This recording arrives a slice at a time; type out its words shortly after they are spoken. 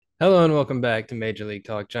Hello and welcome back to Major League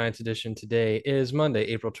Talk Giants edition. Today is Monday,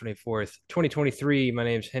 April 24th, 2023. My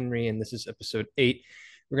name is Henry and this is episode 8.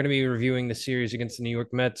 We're going to be reviewing the series against the New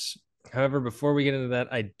York Mets. However, before we get into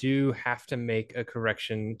that, I do have to make a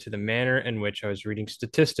correction to the manner in which I was reading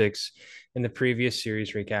statistics in the previous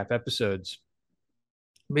series recap episodes.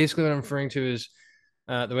 Basically, what I'm referring to is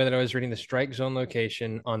the way that I was reading the strike zone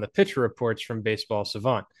location on the pitcher reports from Baseball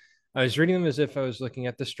Savant. I was reading them as if I was looking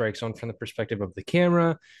at the strike zone from the perspective of the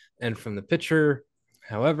camera and from the pitcher.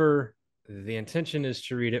 However, the intention is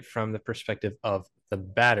to read it from the perspective of the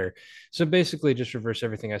batter. So basically, just reverse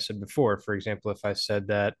everything I said before. For example, if I said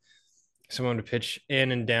that someone would pitch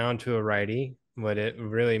in and down to a righty, what it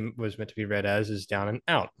really was meant to be read as is down and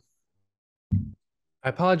out. I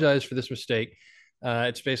apologize for this mistake.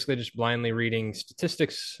 It's basically just blindly reading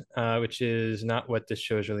statistics, which is not what this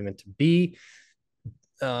show is really meant to be.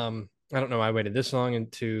 I don't know why I waited this long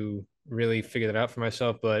and to really figure that out for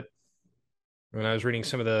myself, but when I was reading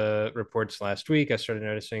some of the reports last week, I started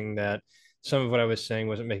noticing that some of what I was saying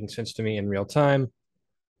wasn't making sense to me in real time.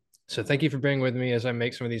 So thank you for being with me as I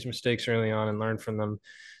make some of these mistakes early on and learn from them.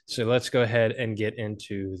 So let's go ahead and get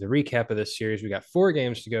into the recap of this series. We got 4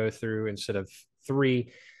 games to go through instead of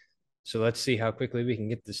 3. So let's see how quickly we can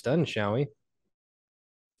get this done, shall we?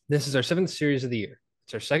 This is our 7th series of the year.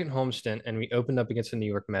 It's our second home stint, and we opened up against the New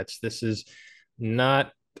York Mets. This is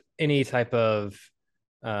not any type of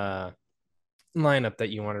uh, lineup that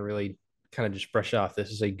you want to really kind of just brush off. This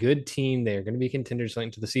is a good team. They are going to be contenders late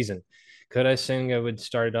into the season. Kodai Senga would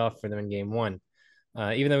start it off for them in game one.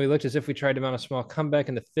 Even though we looked as if we tried to mount a small comeback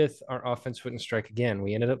in the 5th, our offense wouldn't strike again.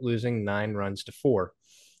 We ended up losing 9 runs to 4.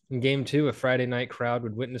 In game two, a Friday night crowd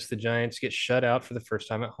would witness the Giants get shut out for the first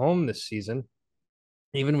time at home this season.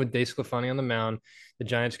 Even with DeSclafani on the mound, the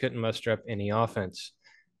Giants couldn't muster up any offense.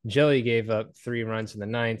 Jelly gave up 3 runs in the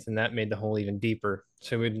 9th, and that made the hole even deeper,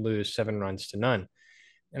 so we'd lose 7 runs to none.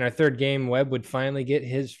 In our third game, Webb would finally get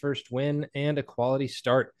his first win and a quality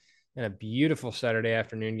start. And a beautiful Saturday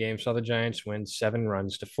afternoon game saw the Giants win 7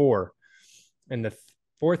 runs to 4. In the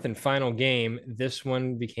fourth and final game, this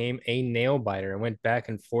one became a nail biter and went back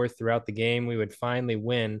and forth throughout the game. We would finally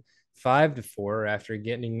win 5-4 after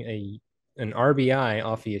getting an RBI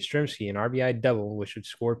off of Yastrzemski, an RBI double, which would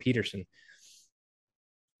score Peterson.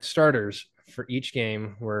 Starters for each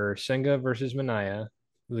game were Senga versus Manaya,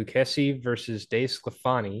 Lucchesi versus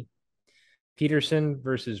DeSclafani, Peterson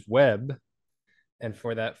versus Webb, and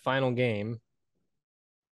for that final game,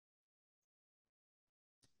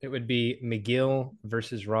 it would be McGill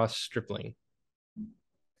versus Ross Stripling.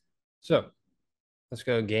 So let's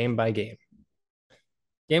go game by game.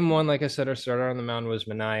 Game one, like I said, our starter on the mound was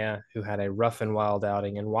Manaya, who had a rough and wild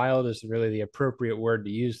outing, and wild is really the appropriate word to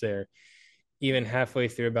use there. Even halfway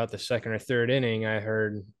through about the second or third inning, I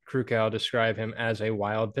heard Krukow describe him as a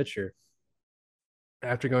wild pitcher.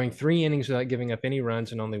 After going 3 innings without giving up any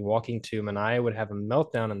runs and only walking 2, Manaya would have a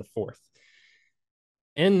meltdown in the 4th.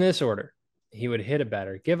 In this order, he would hit a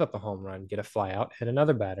batter, give up a home run, get a flyout, hit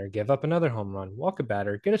another batter, give up another home run, walk a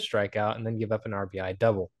batter, get a strikeout, and then give up an RBI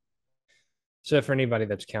double. So for anybody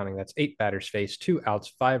that's counting, that's 8 batters faced, 2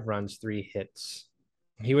 outs, 5 runs, 3 hits.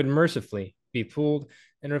 He would mercifully be pulled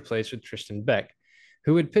and replaced with Tristan Beck,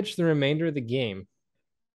 who would pitch the remainder of the game.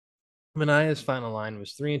 Manaya's final line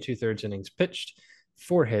was 3 2/3 innings pitched,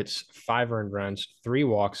 4 hits, 5 earned runs, 3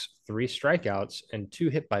 walks, 3 strikeouts, and 2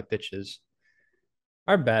 hit by pitches.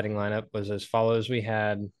 Our batting lineup was as follows. We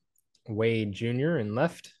had Wade Jr. in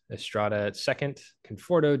left, Estrada at second,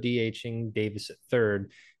 Conforto DHing, Davis at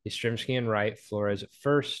third, Yastrzemski in right, Flores at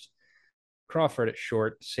first, Crawford at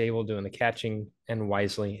short, Sable doing the catching, and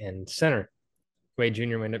Wisely in center. Wade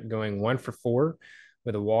Jr. ended up going 1 for 4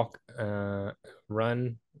 with a walk,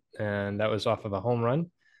 run, and that was off of a home run.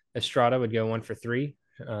 Estrada would go 1 for 3.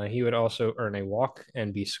 He would also earn a walk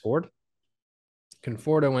and be scored.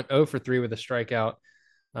 Conforto went 0 for 3 with a strikeout,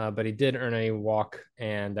 but he did earn a walk,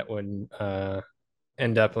 and that would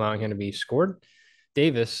end up allowing him to be scored.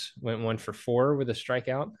 Davis went 1 for 4 with a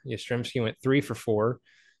strikeout. Yastrzemski went 3 for 4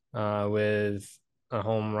 with a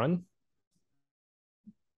home run.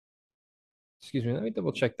 Excuse me, let me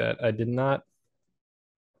double check that. I did not.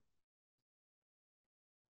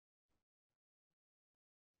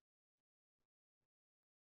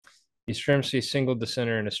 Yastrzemski singled the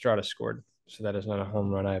center and Estrada scored. So that is not a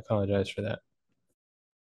home run. I apologize for that.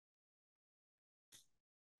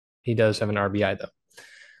 He does have an RBI, though.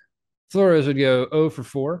 Flores would go 0 for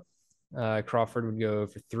 4. Crawford would go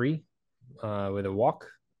for 3 with a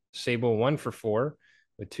walk. Sable 1 for 4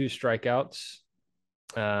 with 2 strikeouts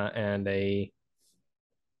and a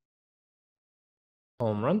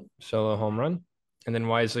home run, solo home run. And then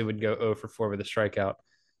Wisely would go 0 for 4 with a strikeout.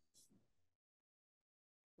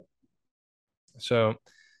 So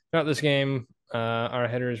throughout this game, our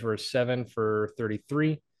hitters were 7 for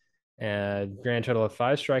 33 and grand total of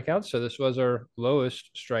 5 strikeouts. So this was our lowest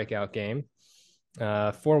strikeout game.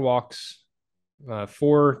 4 walks,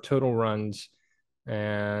 4 total runs,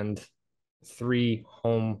 and 3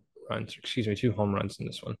 home runs. Excuse me, 2 home runs in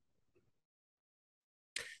this one.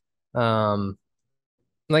 Um,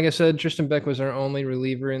 like I said, Tristan Beck was our only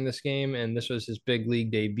reliever in this game, and this was his big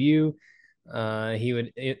league debut. He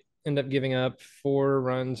would end up giving up 4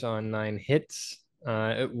 runs on 9 hits.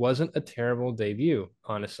 It wasn't a terrible debut,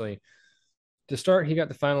 honestly. To start, he got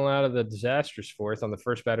the final out of the disastrous fourth on the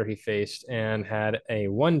first batter he faced and had a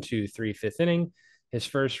 1-2-3 fifth inning. His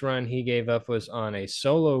first run he gave up was on a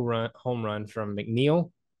solo home run from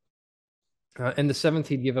McNeil. In the seventh,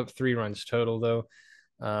 he'd give up 3 runs total, though.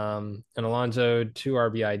 An Alonso 2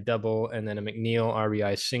 RBI double, and then a McNeil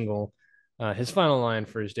RBI single. His final line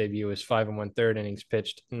for his debut was 5 1/3 innings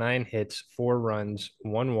pitched, 9 hits, 4 runs,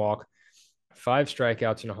 1 walk, 5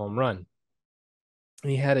 strikeouts, and a home run.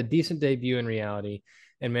 He had a decent debut in reality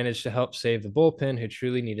and managed to help save the bullpen, who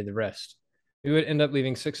truly needed the rest. We would end up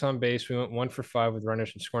leaving 6 on base. We went 1 for 5 with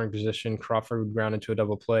runners in scoring position. Crawford would ground into a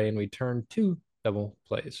double play, and we turned 2 double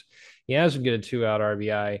plays. He has would get a 2-out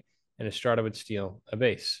RBI, and Estrada would steal a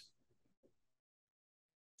base.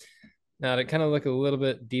 Now, to kind of look a little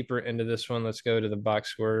bit deeper into this one, let's go to the box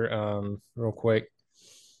score real quick.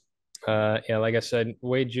 Yeah, like I said,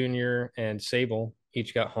 Wade Jr. and Sable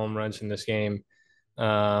each got home runs in this game.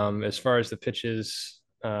 As far as the pitches,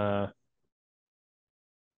 Manaea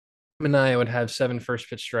would have 7 first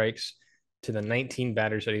pitch strikes to the 19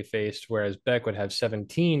 batters that he faced, whereas Beck would have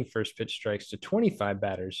 17 first pitch strikes to 25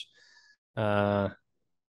 batters. And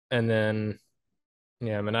then,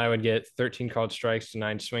 yeah, Manaea would get 13 called strikes to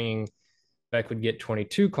 9 swinging. Beck would get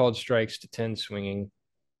 22 called strikes to 10 swinging.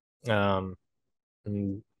 And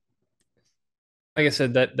like I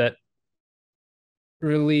said, that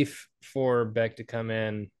relief for Beck to come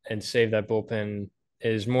in and save that bullpen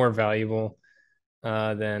is more valuable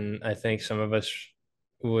than I think some of us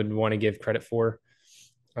would want to give credit for.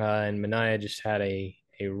 And Manaea just had a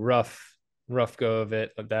rough go of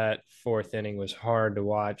it. That fourth inning was hard to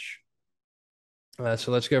watch.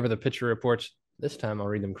 So let's go over the pitcher reports. This time I'll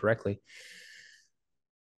read them correctly.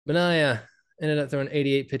 Manaea ended up throwing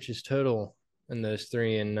 88 pitches total in those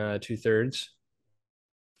 3 2/3.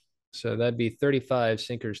 So that'd be 35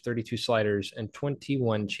 sinkers, 32 sliders, and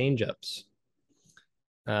 21 changeups.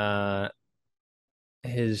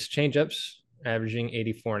 His changeups averaging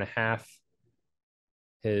 84.5,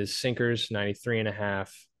 his sinkers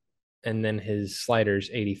 93.5, and then his sliders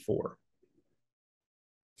 84.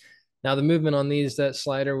 Now the movement on these, that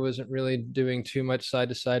slider wasn't really doing too much side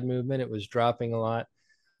to side movement. It was dropping a lot.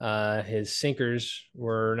 His sinkers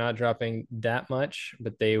were not dropping that much,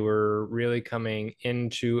 but they were really coming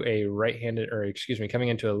into a coming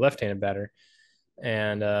into a left-handed batter.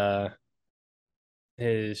 And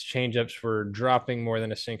his changeups were dropping more than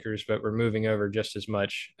his sinkers, but were moving over just as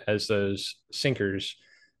much as those sinkers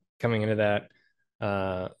coming into that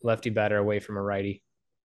lefty batter away from a righty.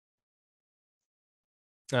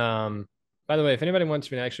 By the way, if anybody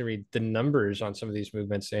wants me to actually read the numbers on some of these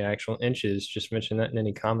movements, the actual inches, just mention that in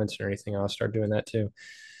any comments or anything. I'll start doing that too.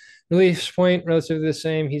 Release point, relatively the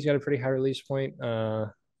same. He's got a pretty high release point.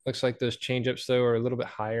 Looks like those changeups, though, are a little bit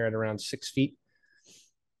higher at around 6 feet.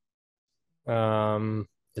 The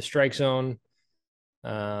strike zone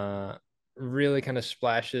really kind of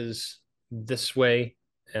splashes this way.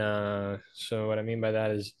 So what I mean by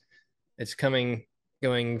that is it's going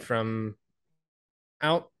from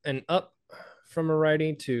out and up from a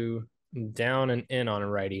righty to down and in on a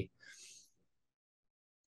righty.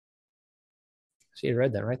 See, I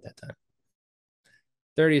read that right that time.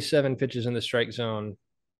 37 pitches in the strike zone,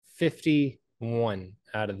 51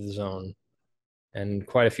 out of the zone. And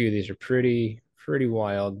quite a few of these are pretty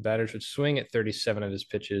wild. Batters would swing at 37 of his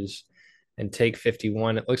pitches and take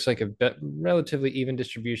 51. It looks like a relatively even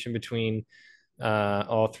distribution between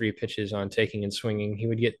all 3 pitches on taking and swinging. He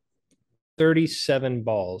would get 37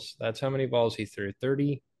 balls. That's how many balls he threw.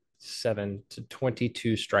 37 to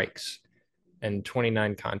 22 strikes and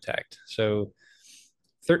 29 contact. So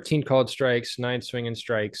 13 called strikes, 9 swinging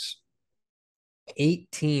strikes,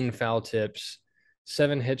 18 foul tips,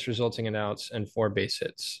 7 hits resulting in outs, and 4 base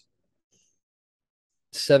hits.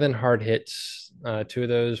 7 hard hits. 2 of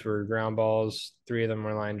those were ground balls, 3 of them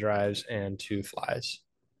were line drives, and 2 flies.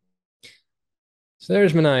 So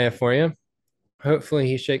there's Manaea for you. Hopefully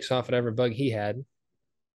he shakes off whatever bug he had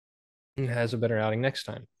and has a better outing next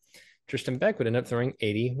time. Tristan Beck would end up throwing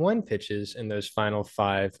 81 pitches in those final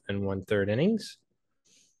 5 1/3 innings.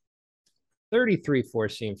 33 four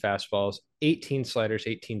seam fastballs, 18 sliders,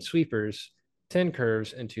 18 sweepers, 10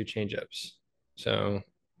 curves, and two changeups. So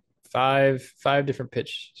five different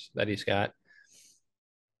pitches that he's got.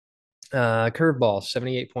 Curveball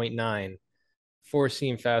 78.9, four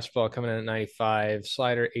seam fastball coming in at 95,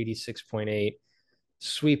 slider 86.8,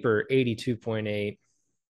 sweeper 82.8.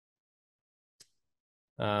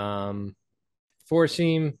 Four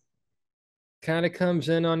seam kind of comes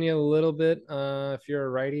in on you a little bit if you're a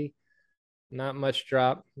righty. Not much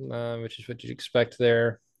drop, which is what you'd expect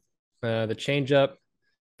there. The changeup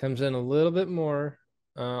comes in a little bit more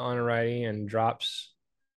on a righty and drops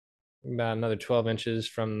about another 12 inches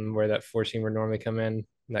from where that four seam would normally come in.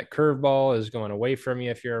 That curveball is going away from you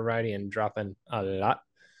if you're a righty and dropping a lot.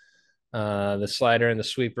 The slider and the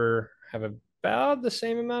sweeper have about the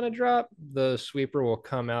same amount of drop. The sweeper will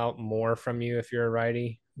come out more from you if you're a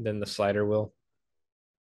righty than the slider will.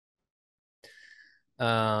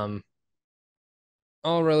 Um,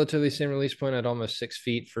 all relatively same release point at almost 6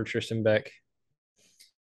 feet for Tristan Beck.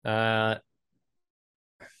 It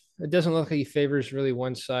doesn't look like he favors really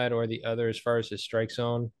one side or the other as far as his strike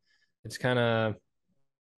zone. It's kind of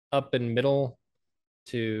up and middle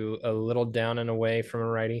to a little down and away from a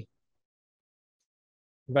righty.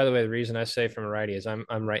 By the way, the reason I say from a righty is I'm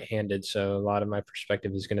right-handed, so a lot of my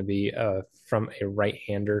perspective is going to be from a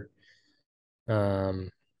right-hander.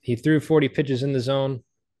 He threw 40 pitches in the zone,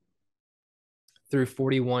 threw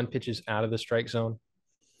 41 pitches out of the strike zone.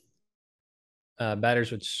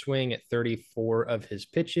 Batters would swing at 34 of his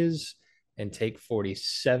pitches and take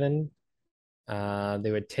 47.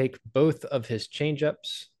 They would take both of his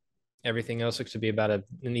changeups. Everything else looks to be about an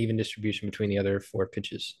even distribution between the other four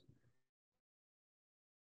pitches.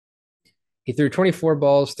 He threw 24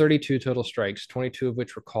 balls, 32 total strikes, 22 of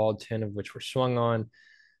which were called, 10 of which were swung on.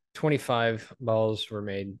 25 balls were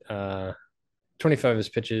made. 25 of his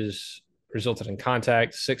pitches resulted in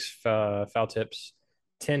contact, six foul tips,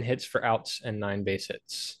 10 hits for outs, and 9 base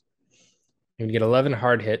hits. He would get 11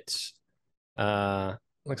 hard hits.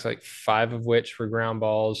 Looks like 5 of which were ground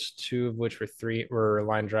balls, 2 of which were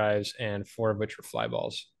line drives, and 4 of which were fly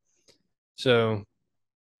balls. So,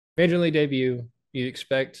 major league debut, you'd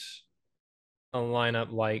expect a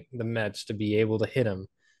lineup like the Mets to be able to hit him,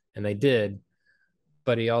 and they did.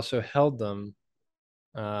 But he also held them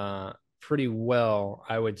pretty well,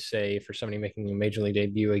 I would say, for somebody making a major league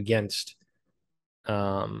debut against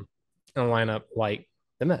a lineup like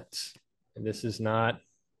the Mets. And this is not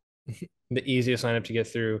the easiest lineup to get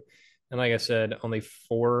through. And like I said, only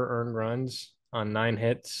 4 earned runs on 9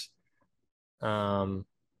 hits. Honestly,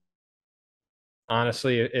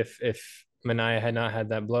 if Mania had not had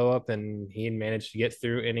that blow up and he had managed to get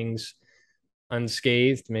through innings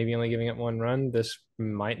unscathed, maybe only giving up 1 run, this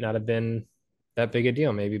might not have been that big a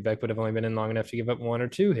deal. Maybe Beck would have only been in long enough to give up 1 or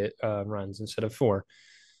 2 hit runs instead of 4.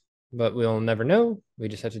 But we'll never know. We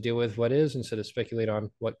just have to deal with what is instead of speculate on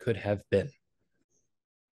what could have been.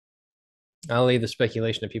 I'll leave the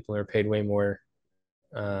speculation to people who are paid way more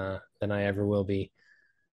than I ever will be.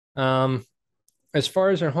 As far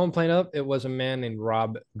as our home plate up, it was a man named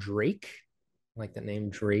Rob Drake. I like that name,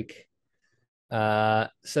 Drake.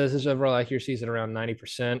 Says his overall accuracy is at around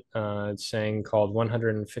 90%. It's saying called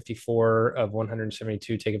 154 of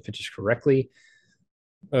 172 taken pitches correctly.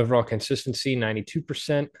 Overall consistency,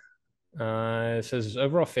 92%. It says his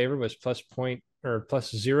overall favor was plus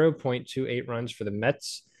 0.28 runs for the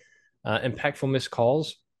Mets. Impactful missed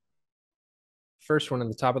calls. First one in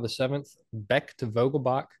the top of the 7th, Beck to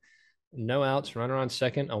Vogelbach. No outs, runner on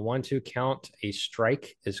second, a 1-2 count. A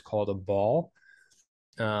strike is called a ball.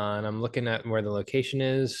 And I'm looking at where the location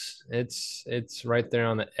is. It's right there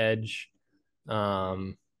on the edge.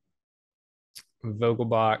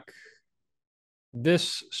 Vogelbach.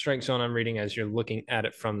 This strike zone I'm reading as you're looking at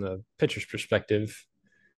it from the pitcher's perspective.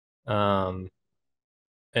 And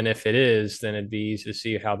if it is, then it'd be easy to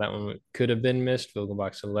see how that one could have been missed.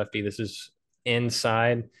 Vogelbach's a lefty. This is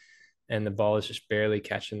inside, and the ball is just barely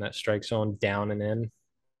catching that strike zone down and in.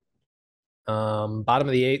 Bottom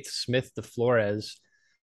of the 8th, Smith to Flores.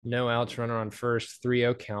 No outs, runner on first,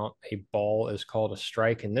 3-0 count. A ball is called a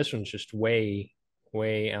strike, and this one's just way,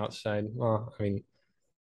 way outside. Well, I mean,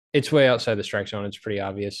 it's way outside the strike zone. It's pretty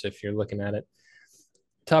obvious if you're looking at it.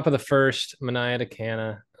 Top of the 1st, Mania to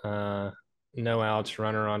Canna. No outs,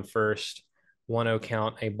 runner on first, 1-0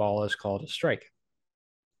 count. A ball is called a strike.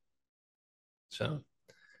 So,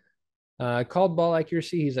 called ball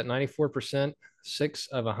accuracy, he's at 94%. 6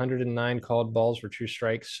 of 109 called balls were true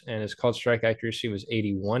strikes, and his called strike accuracy was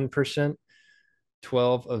 81%.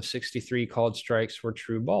 12 of 63 called strikes were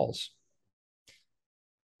true balls.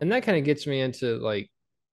 And that kind of gets me into like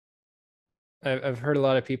I've heard a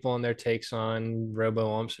lot of people and their takes on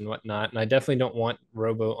robo umps and whatnot, and I definitely don't want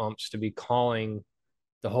robo umps to be calling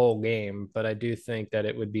the whole game, but I do think that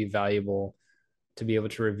it would be valuable to be able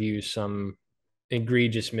to review some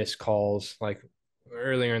egregious missed calls, like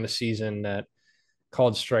earlier in the season that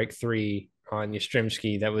called strike three on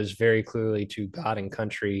Yastrzemski that was very clearly to God and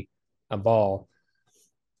country a ball.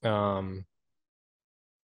 Um,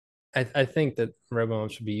 I think that robo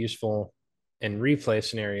umps would be useful in replay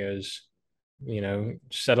scenarios.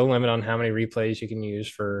 Set a limit on how many replays you can use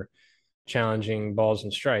for challenging balls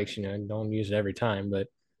and strikes. Don't use it every time, but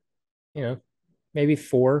you know, maybe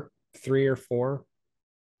four, three or four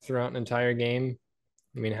throughout an entire game.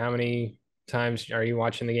 I mean, how many times are you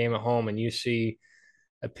watching the game at home and you see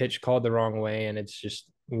a pitch called the wrong way and it's just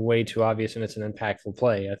way too obvious and it's an impactful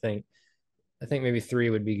play? I think maybe three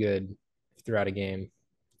would be good throughout a game.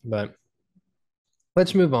 But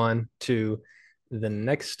let's move on to the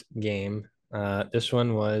next game. This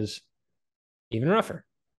one was even rougher.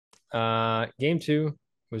 Game two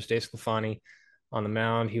was DeSclafani on the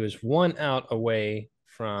mound. He was 1 out away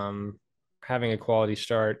from having a quality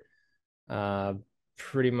start. Uh,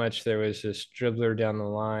 Pretty much there was this dribbler down the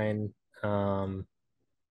line, and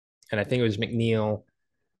I think it was McNeil,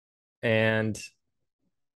 and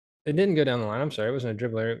it didn't go down the line. I'm sorry, it wasn't a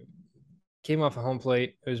dribbler. It came off a home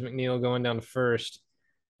plate. It was McNeil going down to first,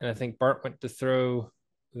 and I think Bart went to throw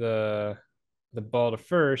the the ball to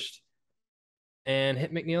first and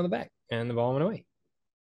hit McNeil in the back, and the ball went away.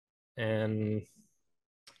 And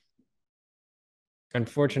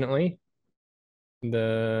unfortunately,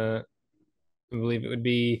 the I believe it would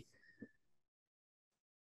be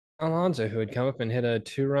Alonso who would come up and hit a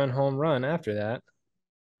 2-run home run after that.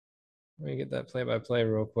 Let me get that play by play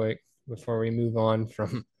real quick before we move on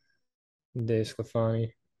from De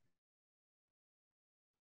Sclafani.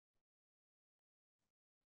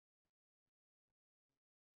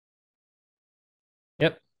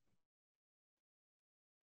 Yep.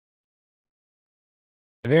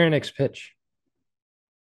 The very next pitch,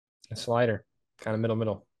 a slider, kind of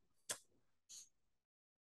middle.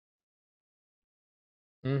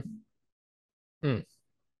 Mm, mm,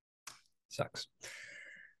 sucks.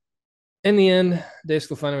 In the end, De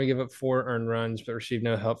Sclafani would give up 4 earned runs, but received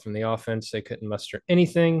no help from the offense. They couldn't muster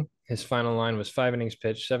anything. His final line was 5 innings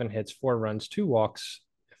pitched, 7 hits, 4 runs, 2 walks,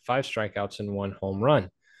 5 strikeouts, and 1 home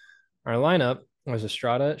run. Our lineup was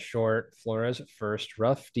Estrada at short, Flores at first,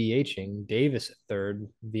 Ruff DHing, Davis at third,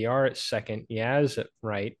 VR at second, Yaz at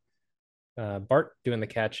right, Bart doing the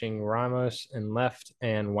catching, Ramos in left,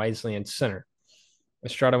 and Wisely in center.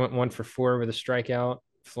 Estrada went 1 for 4 with a strikeout.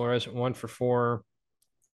 Flores went 1 for 4.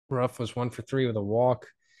 Ruff was 1 for 3 with a walk.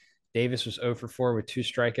 Davis was 0 for 4 with 2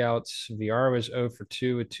 strikeouts. VR was 0 for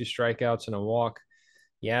 2 with 2 strikeouts and a walk.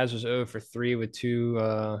 Yaz was 0 for 3 with two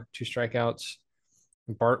strikeouts.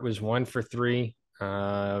 Bart was 1 for 3.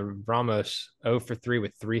 Ramos 0 for 3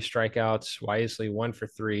 with 3 strikeouts. Wisely 1 for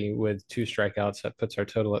 3 with 2 strikeouts. That puts our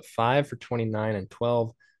total at 5 for 29 and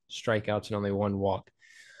 12 strikeouts and only 1 walk.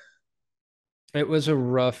 It was a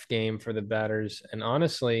rough game for the batters. And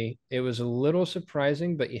honestly, it was a little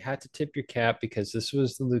surprising, but you had to tip your cap because this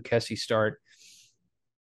was the Lucchesi start.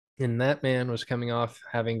 And that man was coming off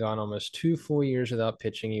having gone almost 2 full years without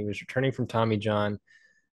pitching. He was returning from Tommy John.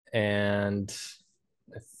 And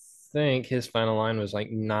I think his final line was like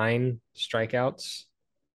 9 strikeouts.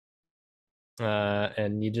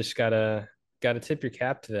 And you just gotta tip your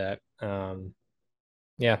cap to that.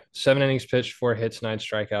 Yeah, 7 innings pitched, 4 hits, 9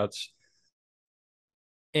 strikeouts.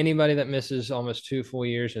 Anybody that misses almost 2 full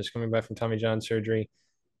years and is coming back from Tommy John surgery,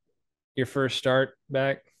 your first start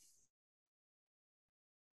back,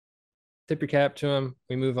 tip your cap to him.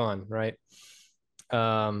 We move on, right?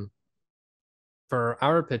 Um, for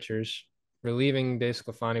our pitchers, relieving De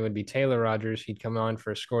Sclafani would be Taylor Rogers. He'd come on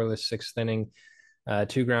for a scoreless 6th inning,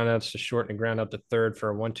 2 groundouts to short and a ground out to third for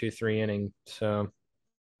a 1-2-3 inning. So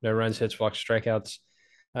no runs, hits, walks, strikeouts.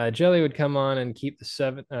 Jelly would come on and keep the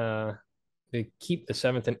 7th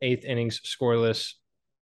and 8th innings scoreless,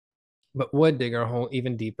 but would dig our hole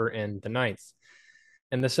even deeper in the 9th.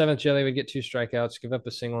 And the 7th, Jelly would get 2 strikeouts, give up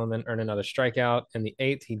a single, and then earn another strikeout. In the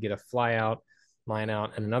 8th, he'd get a fly out, line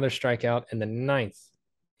out, and another strikeout. In the 9th,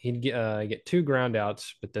 he'd get 2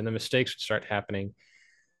 groundouts, but then the mistakes would start happening.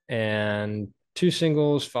 And 2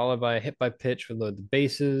 singles followed by a hit by pitch would load the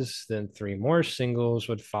bases. Then 3 more singles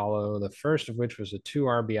would follow, the first of which was a 2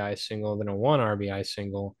 RBI single, then a 1 RBI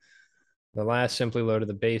single. The last simply loaded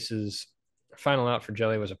the bases. Final out for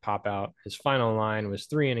Jelly was a pop out. His final line was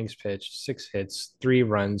 3 innings pitched, 6 hits, 3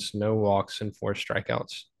 runs, no walks, and 4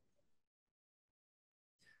 strikeouts.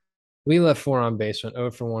 We left four on base, went 0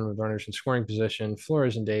 for 1 with runners in scoring position.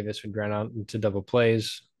 Flores and Davis would ground out into double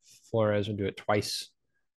plays. Flores would do it twice,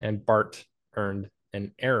 and Bart earned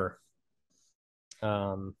an error.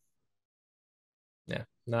 Um, yeah,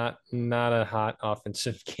 not a hot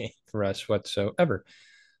offensive game for us whatsoever.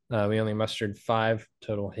 We only mustered 5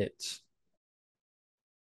 total hits.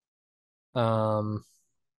 Dave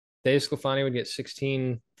Sclafani would get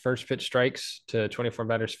 16 first pitch strikes to 24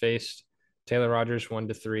 batters faced. Taylor Rogers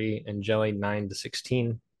 1-3, and Jelly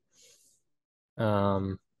 9-16.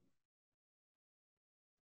 Um,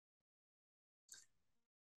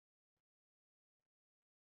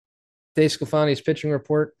 Dave Sclafani's pitching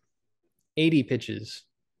report: 80 pitches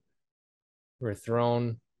were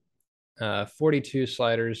thrown, 42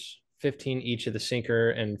 sliders, 15 each of the sinker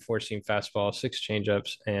and four seam fastball, 6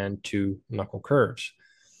 changeups, and 2 knuckle curves.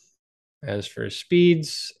 As for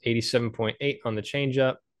speeds, 87.8 on the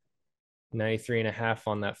changeup, 93.5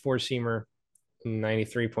 on that four seamer,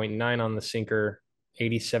 93.9 on the sinker,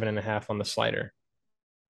 87.5 on the slider.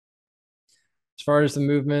 As far as the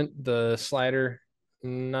movement, the slider,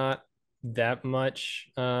 not that much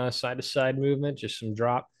side to side movement, just some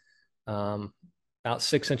drop. About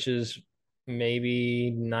 6 inches,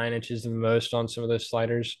 maybe 9 inches the most on some of those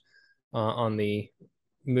sliders on the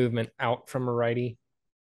movement out from a righty.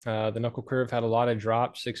 The knuckle curve had a lot of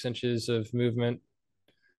drop, 6 inches of movement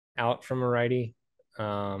out from a righty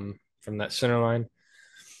from that center line.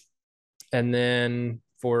 And then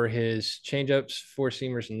for his changeups, four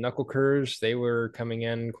seamers, and knuckle curves, they were coming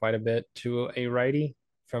in quite a bit to a righty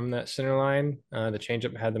from that center line. The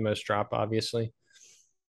changeup had the most drop, obviously.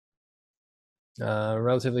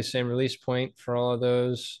 Relatively same release point for all of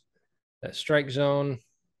those. That strike zone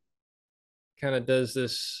kind of does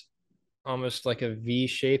this almost like a V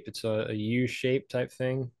shape. It's a U shape type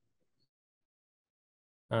thing.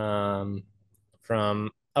 From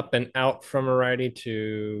up and out from a righty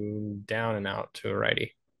to down and out to a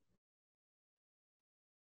righty.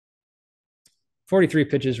 43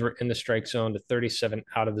 pitches were in the strike zone to 37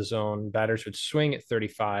 out of the zone. Batters would swing at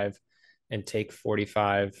 35 and take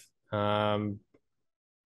 45.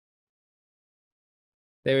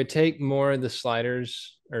 They would take more of the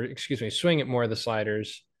sliders, or excuse me, swing at more of the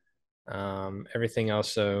sliders. Everything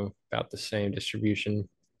else, so about the same distribution.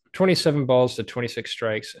 27 balls to 26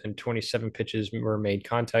 strikes, and 27 pitches were made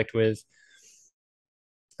contact with.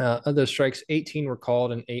 Of those strikes, 18 were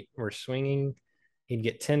called and 8 were swinging. He'd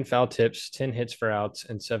get 10 foul tips, 10 hits for outs,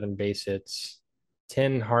 and 7 base hits,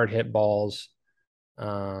 10 hard hit balls,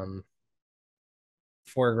 4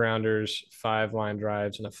 grounders, 5 line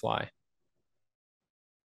drives, and a fly.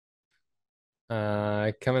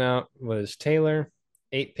 Coming out was Taylor,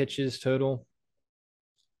 8 pitches total,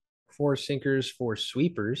 4 sinkers, 4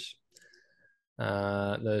 sweepers.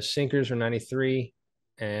 The sinkers were 93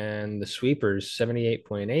 and the sweepers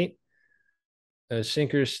 78.8. Those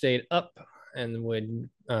sinkers stayed up and would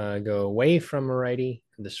go away from a righty.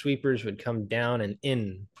 The sweepers would come down and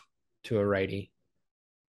in to a righty.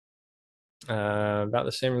 About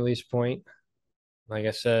the same release point. Like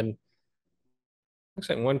I said, looks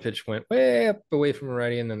like one pitch went way up away from a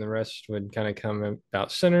righty, and then the rest would kind of come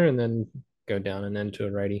about center and then go down and into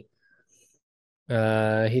a righty.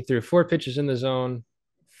 He threw 4 pitches in the zone,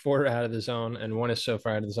 4 out of the zone, and 1 is so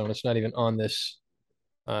far out of the zone. It's not even on this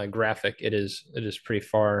graphic. It is pretty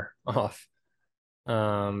far off.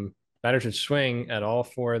 Batters would swing at all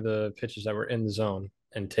 4 of the pitches that were in the zone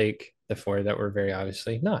and take the 4 that were very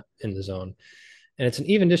obviously not in the zone. And it's an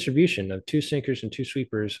even distribution of 2 sinkers and 2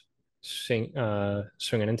 sweepers swinging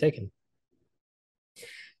and taken.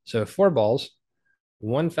 So 4 balls,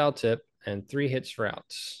 1 foul tip, and 3 hits for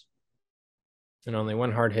outs. And only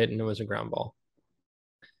 1 hard hit, and it was a ground ball.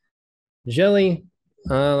 Jelly,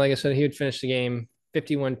 like I said, he would finish the game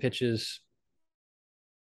 51 pitches,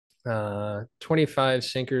 25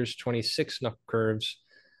 sinkers, 26 knuckle curves.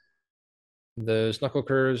 Those knuckle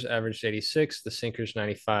curves averaged 86, the sinkers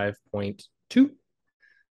 95.2.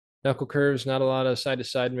 Knuckle curves, not a lot of side to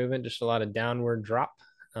side movement, just a lot of downward drop.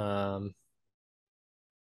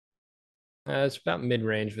 It's about mid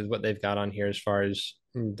range with what they've got on here as far as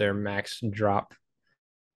their max drop.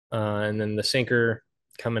 And then the sinker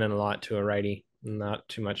coming in a lot to a righty, not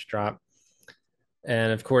too much drop.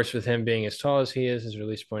 And of course, with him being as tall as he is, his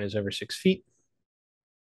release point is over 6 feet.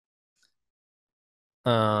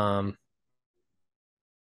 And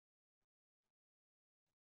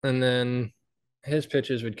then his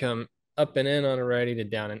pitches would come up and in on a righty to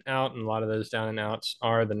down and out, and a lot of those down and outs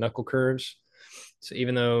are the knuckle curves. So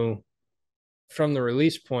even though from the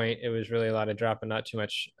release point it was really a lot of drop and not too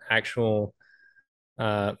much actual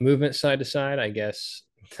movement side to side, I guess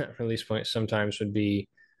that release point sometimes would be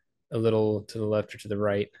a little to the left or to the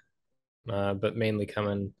right, but mainly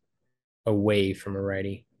coming away from a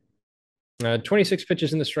righty. 26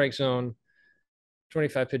 pitches in the strike zone,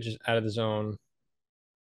 25 pitches out of the zone.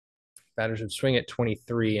 Batters would swing at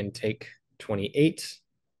 23 and take 28.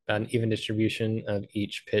 About an even distribution of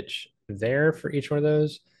each pitch there for each one of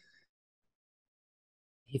those.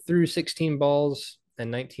 He threw 16 balls and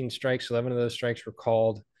 19 strikes. 11 of those strikes were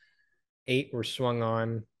called. 8 were swung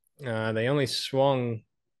on. They only swung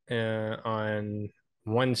on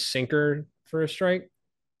one sinker for a strike,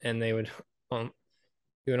 and he would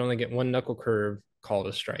only get one knuckle curve called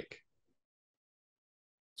a strike.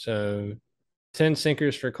 So 10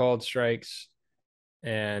 sinkers for called strikes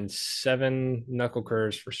and 7 knuckle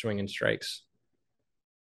curves for swinging strikes.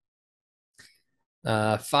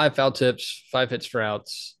 5 foul tips, 5 hits for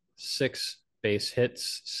outs, 6 base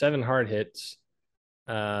hits, 7 hard hits,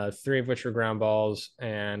 3 of which were ground balls,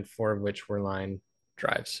 and 4 of which were line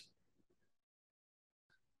drives.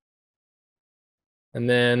 And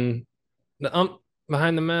then the ump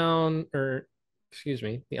behind the mound, or excuse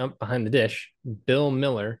me, the ump behind the dish, Bill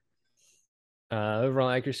Miller. Overall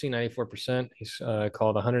accuracy 94%. He's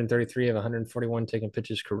called 133 of 141 taking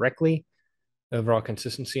pitches correctly. Overall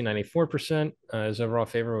consistency 94%. His overall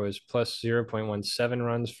favor was plus 0.17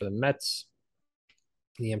 runs for the Mets.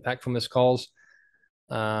 The impactful calls.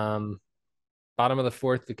 Bottom of the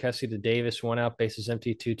fourth, Duquesne to Davis, 1 out, bases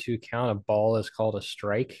empty, 2-2 count. A ball is called a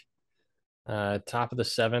strike. Top of the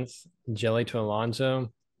seventh, Jelly to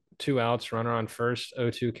Alonso, 2 outs, runner on first,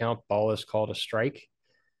 0-2 count. Ball is called a strike.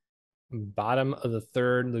 Bottom of the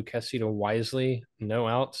third, Lucchesi to Wisely, no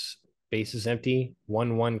outs, bases empty,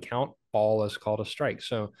 1-1 count. Ball is called a strike.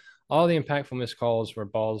 So all the impactful missed calls were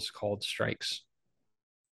balls called strikes.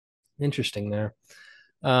 Interesting there.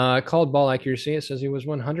 Called ball accuracy, it says he was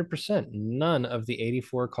 100%. None of the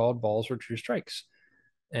 84 called balls were true strikes.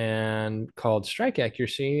 And called strike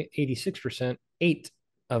accuracy, 86%. 8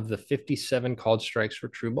 of the 57 called strikes were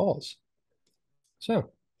true balls.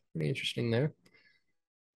 So pretty interesting there.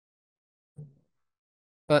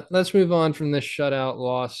 But let's move on from this shutout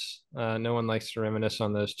loss. No one likes to reminisce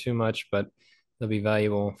on those too much, but they'll be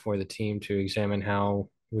valuable for the team to examine how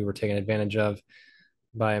we were taken advantage of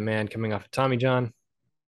by a man coming off of Tommy John.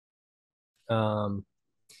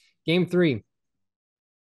 Game 3,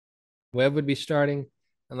 Webb would be starting.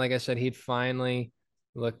 And like I said, he'd finally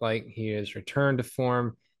look like he has returned to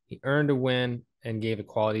form. He earned a win and gave a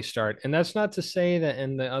quality start. And that's not to say that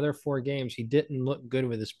in the other 4 games, he didn't look good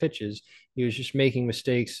with his pitches. He was just making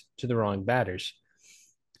mistakes to the wrong batters.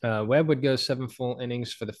 Webb would go 7 full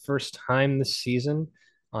innings for the first time this season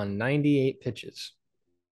on 98 pitches.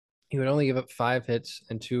 He would only give up 5 hits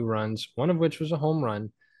and 2 runs, one of which was a home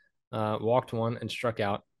run, walked 1, and struck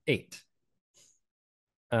out 8.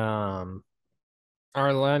 Our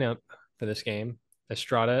lineup for this game: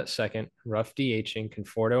 Estrada at second, Ruff DHing,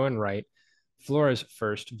 Conforto in right, Flores at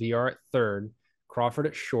first, VR at third, Crawford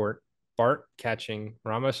at short, Bart catching,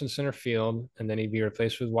 Ramos in center field, and then he'd be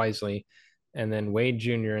replaced with Wisely, and then Wade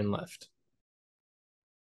Jr. in left.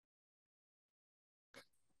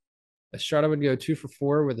 Estrada would go 2 for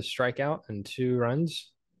 4 with a strikeout and 2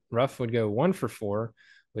 runs. Ruff would go 1 for 4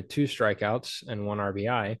 with 2 strikeouts and 1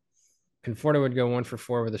 RBI. Conforto would go 1 for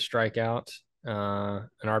 4 with a strikeout, an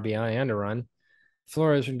RBI, and a run.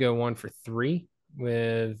 Flores would go 1 for 3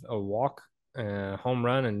 with a walk, home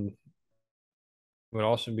run, and would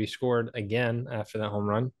also be scored again after that home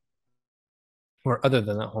run, or other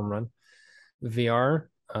than that home run. VR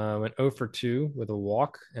went 0 for 2 with a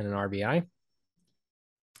walk and an RBI.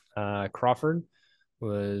 Crawford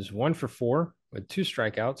was 1 for 4 with 2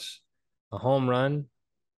 strikeouts, a home run,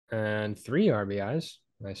 and 3 RBIs.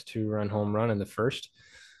 Nice 2-run home run in the first,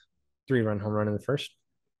 3-run home run in the first.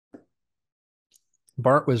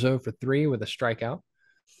 Bart was 0 for 3 with a strikeout.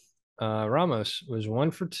 Ramos was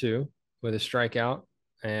 1 for 2 with a strikeout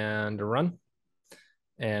and a run.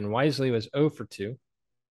 And Wisely was 0 for 2.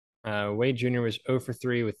 Wade Jr. was 0 for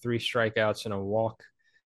 3 with 3 strikeouts and a walk.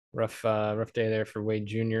 Rough day there for Wade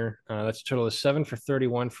Jr. That's a total of 7 for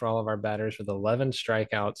 31 for all of our batters with 11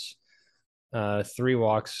 strikeouts, 3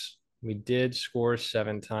 walks. We did score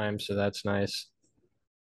 7 times, so that's nice.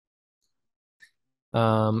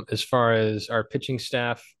 As far as our pitching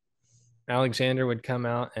staff, Alexander would come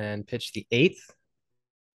out and pitch the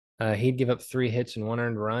 8th. He'd give up 3 hits and 1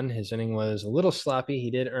 earned run. His inning was a little sloppy.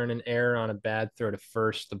 He did earn an error on a bad throw to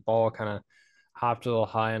first. The ball kind of hopped a little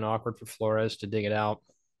high and awkward for Flores to dig it out.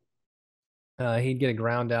 He'd get a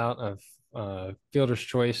ground out of fielder's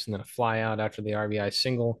choice and then a fly out after the RBI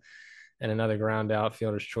single and another ground out,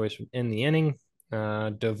 fielder's choice in the inning.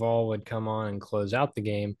 Duvall would come on and close out the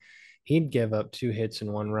game. he'd give up two hits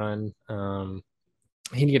and one run.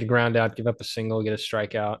 He'd get a ground out, give up a single, get a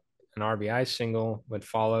strikeout. An RBI single would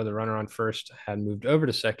follow. The runner on first had moved over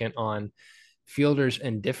to second on fielder's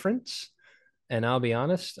indifference. And I'll be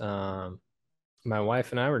honest, my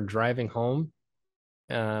wife and I were driving home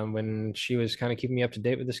when she was kind of keeping me up to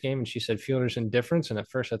date with this game, and she said fielder's indifference. And at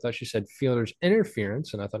first, I thought she said fielder's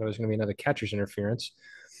interference, and I thought it was going to be another catcher's interference.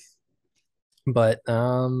 But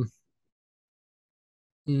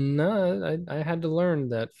no, I had to learn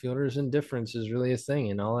that fielder's indifference is really a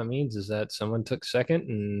thing, and all it means is that someone took second,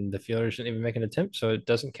 and the fielder didn't even make an attempt, so it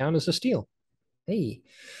doesn't count as a steal. Hey,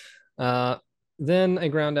 uh, then a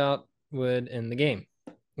ground out would end the game.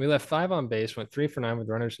 We left five on base, went 3 for 9 with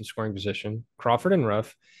runners in scoring position. Crawford and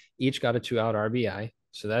Ruff each got a 2-out RBI,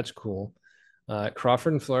 so that's cool.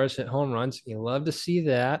 Crawford and Flores hit home runs. You love to see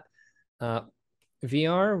that.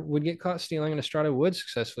 VR would get caught stealing, and Estrada would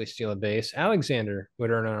successfully steal a base. Alexander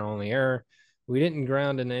would earn our only error. We didn't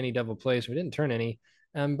ground into any double plays. We didn't turn any.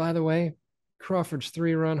 And by the way, Crawford's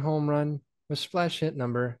 3-run home run was splash hit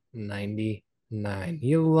number 99.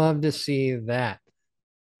 You love to see that.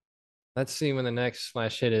 Let's see when the next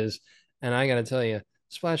splash hit is. And I got to tell you,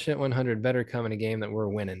 splash hit 100 better come in a game that we're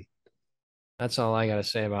winning. That's all I got to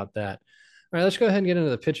say about that. All right, let's go ahead and get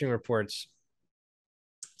into the pitching reports.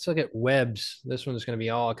 Let's look at Webb's. This one's going to be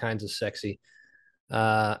all kinds of sexy.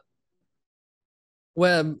 Webb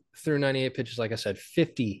threw 98 pitches, like I said,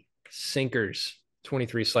 50 sinkers,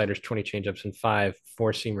 23 sliders, 20 changeups, and 5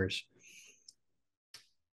 four-seamers.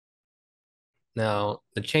 Now,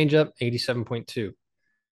 the changeup, 87.2.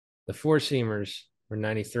 The four-seamers were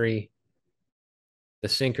 93. The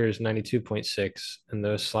sinkers, 92.6. And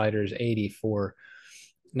those sliders, 84.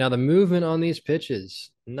 Now, the movement on these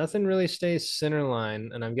pitches, nothing really stays center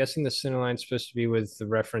line. And I'm guessing the center line is supposed to be with the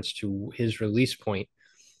reference to his release point.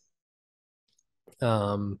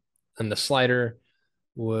 And the slider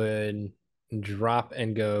would drop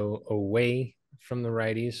and go away from the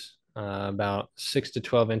righties. About 6 to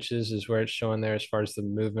 12 inches is where it's showing there as far as the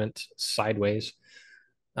movement sideways.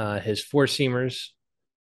 His four seamers,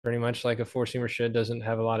 pretty much like a four seamer should, doesn't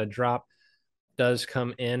have a lot of drop, does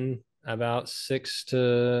come in about 6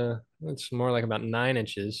 to, it's more like about 9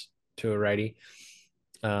 inches to a righty.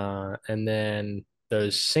 And then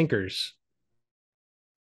those sinkers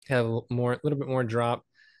have a little bit more drop,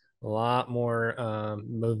 a lot more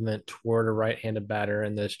movement toward a right-handed batter,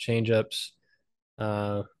 and those changeups,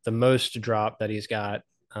 the most drop that he's got.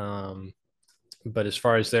 But as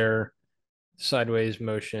far as their sideways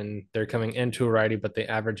motion, they're coming into a righty, but they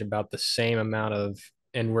average about the same amount of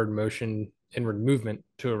inward movement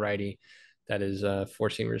to a righty that is four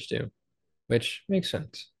seamers do, which makes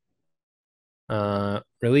sense.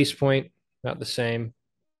 Release point, about the same.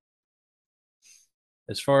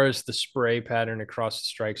 As far as the spray pattern across the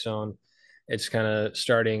strike zone, it's kind of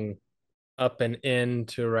starting up and in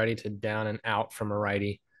to a righty to down and out from a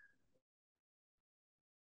righty.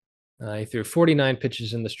 He threw 49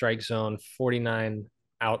 pitches in the strike zone, 49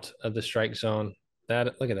 out of the strike zone.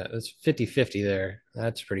 Look at that. That's 50-50 there.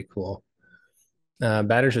 That's pretty cool.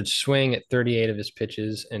 Batters would swing at 38 of his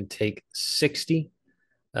pitches and take 60.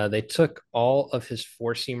 They took all of his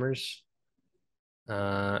four seamers.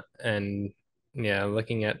 And yeah,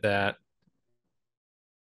 looking at that,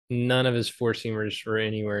 none of his four seamers were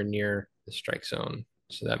anywhere near the strike zone.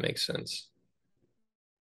 So that makes sense.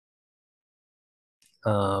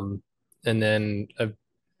 And then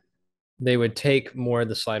they would take more of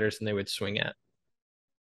the sliders than they would swing at.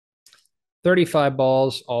 35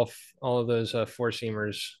 balls, all of those four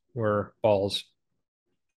seamers were balls.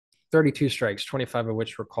 32 strikes, 25 of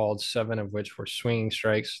which were called, 7 of which were swinging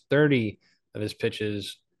strikes. 30 of his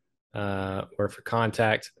pitches were for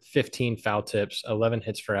contact, 15 foul tips, 11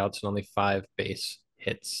 hits for outs, and only 5 base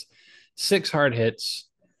hits. 6 hard hits,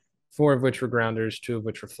 4 of which were grounders, 2 of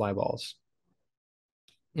which were fly balls.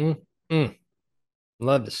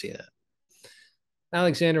 Love to see that.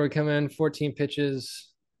 Alexander would come in, 14 pitches.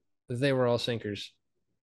 They were all sinkers,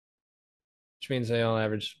 which means they all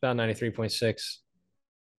averaged about 93.6.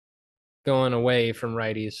 Going away from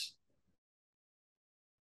righties.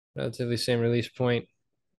 Relatively same release point.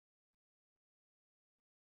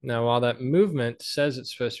 Now, while that movement says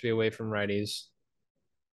it's supposed to be away from righties,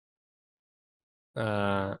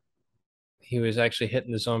 he was actually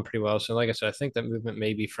hitting the zone pretty well. So, like I said, I think that movement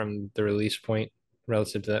may be from the release point,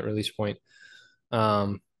 relative to that release point.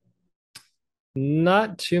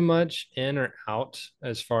 Not too much in or out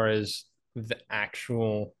as far as the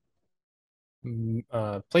actual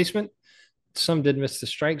placement. Some did miss the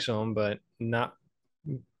strike zone, but not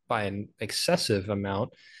by an excessive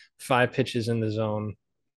amount. 5 pitches in the zone,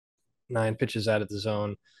 9 pitches out of the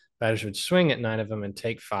zone. Batters would swing at 9 of them and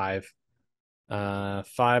take 5.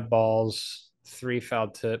 5 balls, 3 foul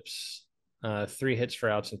tips, 3 hits for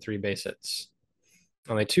outs, and 3 base hits.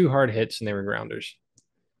 Only 2 hard hits, and they were grounders.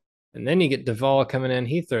 And then you get Duvall coming in.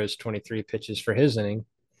 He throws 23 pitches for his inning.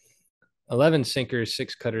 11 sinkers,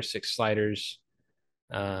 6 cutters, 6 sliders.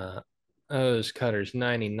 Those cutters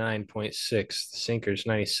 99.6, the sinkers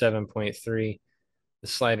 97.3, the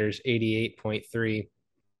sliders 88.3.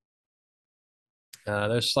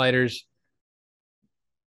 Those sliders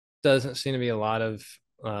doesn't seem to be a lot of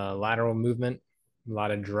lateral movement, a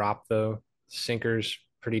lot of drop though. Sinkers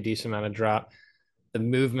pretty decent amount of drop. The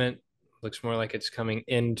movement looks more like it's coming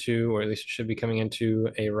into, or at least it should be coming into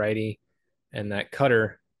a righty, and that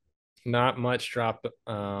cutter not much drop,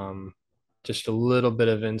 just a little bit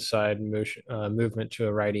of inside motion movement to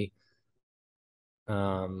a righty.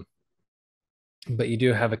 But you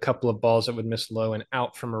do have a couple of balls that would miss low and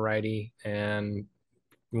out from a righty, and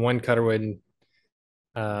one cutter would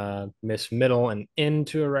miss middle and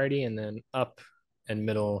into a righty, and then up and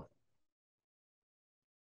middle.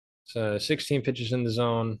 So 16 pitches in the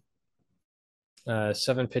zone,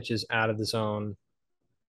 7 pitches out of the zone.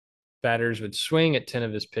 Batters would swing at 10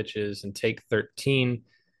 of his pitches and take 13.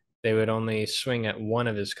 They would only swing at 1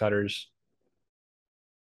 of his cutters.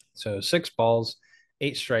 So 6 balls,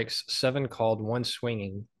 8 strikes, 7 called, 1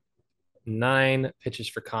 swinging, 9 pitches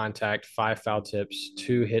for contact, 5 foul tips,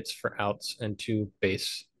 2 hits for outs, and 2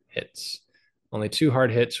 base hits. Only 2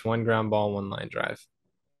 hard hits, 1 ground ball, 1 line drive.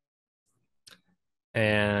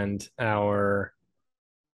 And our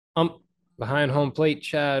behind home plate,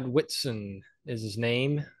 Chad Whitson is his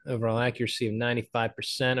name. Overall accuracy of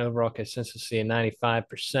 95%, overall consistency of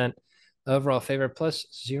 95%, overall favorite plus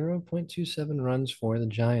 0.27 runs for the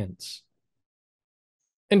Giants.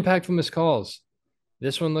 Impactful missed calls.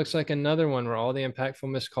 This one looks like another one where all the impactful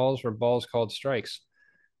missed calls were balls called strikes.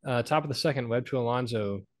 Top of the second, Webb to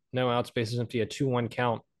Alonso. No outs, bases empty, a 2-1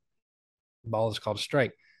 count. Ball is called a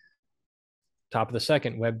strike. Top of the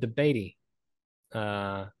second, Webb to Beatty.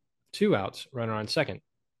 2 outs, runner on second.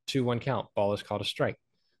 2-1 count. Ball is called a strike.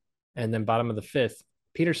 And then bottom of the fifth,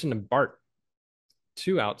 Peterson to Bart.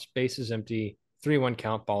 2 outs, bases empty. 3-1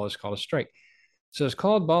 count. Ball is called a strike. So his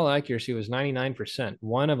called ball accuracy was 99%.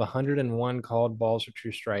 1 of 101 called balls were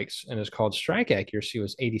true strikes, and his called strike accuracy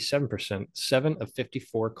was 87%. 7 of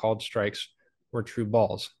 54 called strikes were true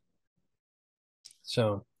balls.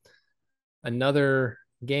 So another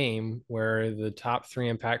game where the top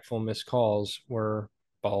 3 impactful missed calls were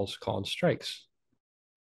balls called strikes.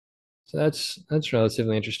 So that's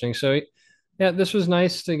relatively interesting. So yeah, this was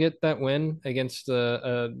nice to get that win against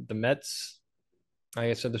the Mets.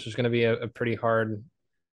 Like I said, this was going to be a pretty hard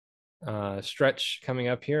stretch coming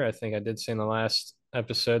up here. I think I did say in the last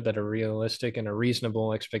episode that a realistic and a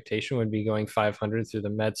reasonable expectation would be going 500 through the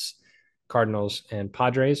Mets, Cardinals, and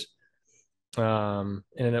Padres.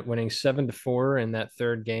 Ended up winning 7-4 in that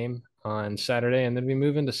third game on Saturday, and then we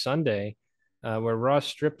move into Sunday, where Ross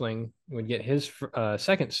Stripling would get his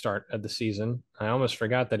second start of the season. I almost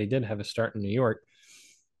forgot that he did have a start in New York.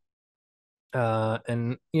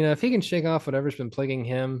 And if he can shake off whatever's been plaguing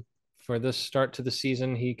him for this start to the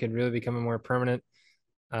season, he could really become a more permanent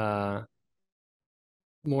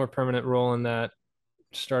role in that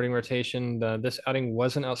starting rotation. This outing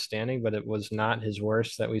wasn't outstanding, but it was not his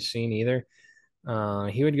worst that we've seen either.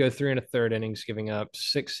 He would go 3 1/3 innings, giving up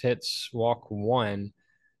 6 hits, walk 1.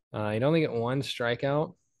 He'd only get 1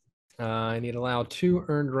 strikeout, and he'd allow 2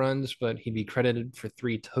 earned runs, but he'd be credited for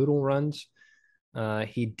 3 total runs.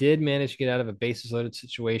 He did manage to get out of a bases loaded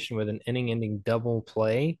situation with an inning-ending double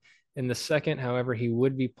play in the second. However, he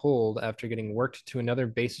would be pulled after getting worked to another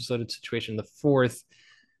bases loaded situation in the fourth.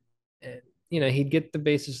 He'd get the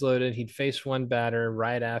bases loaded. He'd face 1 batter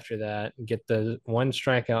right after that, get the 1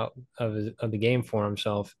 strikeout of the game for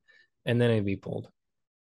himself, and then he'd be pulled.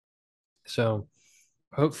 So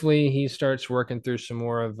hopefully he starts working through some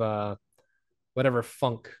more of whatever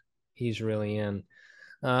funk he's really in.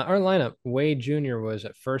 Our lineup, Wade Jr. was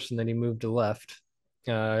at first, and then he moved to left.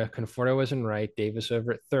 Conforto was in right, Davis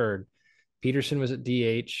over at third. Peterson was at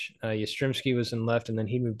DH. Yastrzemski was in left, and then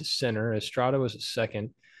he moved to center. Estrada was at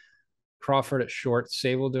second. Crawford at short.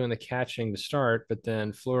 Sable doing the catching to start, but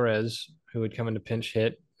then Flores, who would come into pinch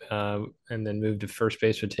hit and then move to first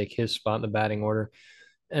base, would take his spot in the batting order.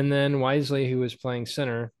 And then Wisely, who was playing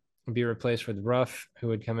center, would be replaced with Ruff, who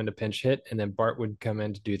would come into pinch hit, and then Bart would come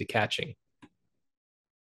in to do the catching.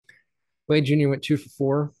 Wade Jr. went 2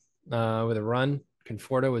 for 4 with a run.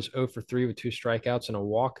 Conforto was 0 for 3 with 2 strikeouts and a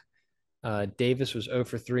walk. Davis was 0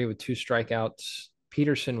 for 3 with 2 strikeouts.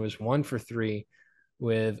 Peterson was 1 for 3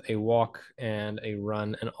 with a walk and a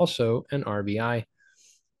run, and also an RBI.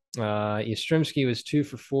 Yastrzemski was 2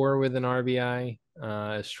 for 4 with an RBI.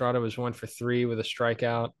 Estrada was 1 for 3 with a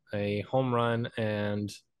strikeout, a home run,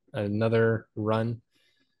 and another run.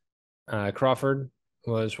 Crawford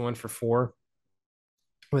was 1 for 4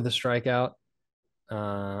 with a strikeout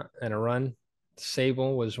and a run.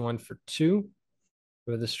 Sable was 1 for 2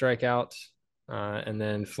 with a strikeout. And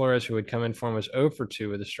then Flores, who would come in for him, was 0 for 2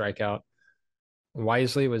 with a strikeout.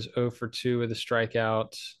 Wisely was 0 for 2 with a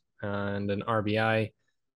strikeout and an RBI.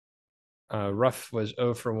 Ruff was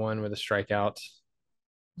 0 for 1 with a strikeout.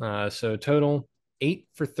 So total 8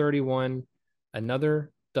 for 31,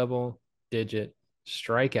 another double digit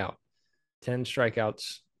strikeout, 10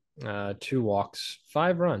 strikeouts, 2 walks,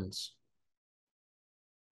 5 runs.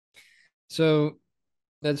 So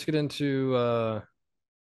let's get into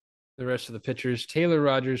the rest of the pitchers. Taylor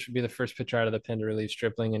Rogers would be the first pitcher out of the pen to relieve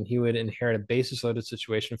Stripling, and he would inherit a bases loaded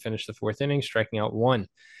situation, finish the 4th inning, striking out 1.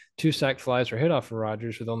 2 sac flies were hit off of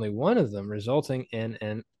Rogers, with only one of them resulting in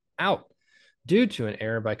an out due to an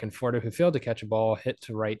error by Conforto, who failed to catch a ball hit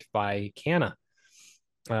to right by Canna.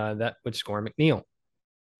 That would score McNeil.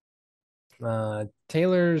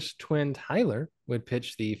 Taylor's twin Tyler would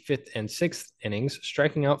pitch the 5th and 6th innings,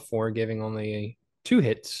 striking out 4, giving only 2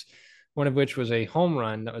 hits, one of which was a home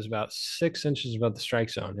run that was about 6 inches above the strike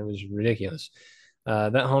zone. It was ridiculous.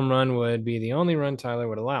 That home run would be the only run Tyler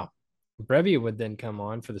would allow. Brevia would then come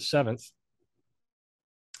on for the 7th.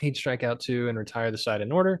 He'd strike out 2 and retire the side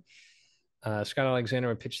in order. Scott Alexander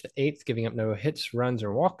would pitch the 8th, giving up no hits, runs,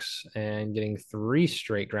 or walks, and getting 3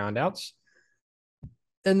 straight ground outs.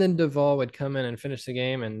 And then Duvall would come in and finish the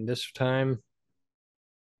game, and this time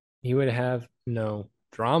he would have no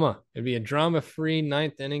drama. It'd be a drama-free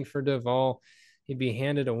 9th inning for Duvall. He'd be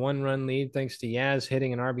handed a 1-run lead thanks to Yaz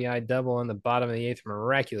hitting an RBI double in the bottom of the 8th,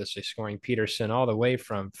 miraculously scoring Peterson all the way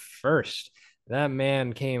from first. That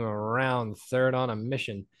man came around third on a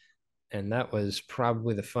mission, and that was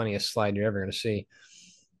probably the funniest slide you're ever going to see.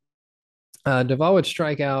 Duvall would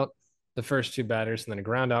strike out the first 2 batters, and then a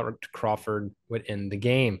ground out to Crawford would end the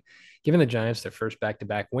game, giving the Giants their first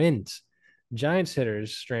back-to-back wins. Giants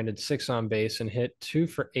hitters stranded 6 on base and hit 2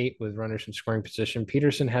 for 8 with runners in scoring position.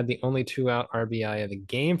 Peterson had the only 2-out RBI of the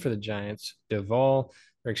game for the Giants.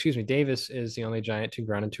 Davis is the only Giant to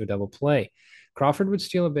ground into a double play. Crawford would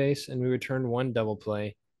steal a base, and we returned 1 double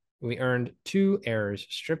play. We earned 2 errors.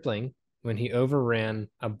 Stripling, when he overran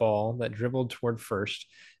a ball that dribbled toward first,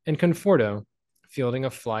 and Conforto fielding a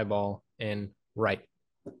fly ball in right.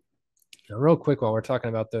 Now, real quick, while we're talking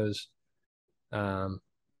about those,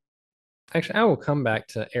 actually, I will come back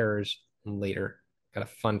to errors later. Got a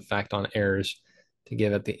fun fact on errors to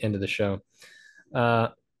give at the end of the show.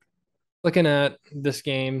 Looking at this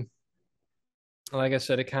game, like I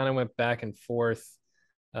said, it kind of went back and forth.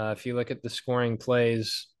 If you look at the scoring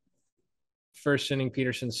plays, 1st inning,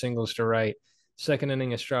 Peterson singles to right. 2nd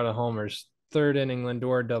inning, Estrada homers. 3rd inning,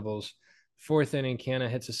 Lindor doubles. 4th inning, Canna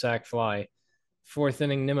hits a sac fly. 4th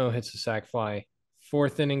inning, Nimmo hits a sac fly.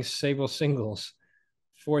 4th inning, Sable singles.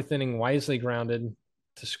 4th inning, Wisely grounded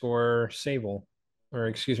to score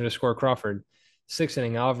to score Crawford. 6th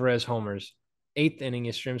inning, Alvarez homers. 8th inning,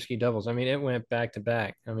 Yastrzemski doubles. I mean, it went back to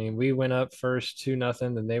back. I mean, we went up first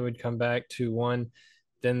 2-0, then they would come back 2-1.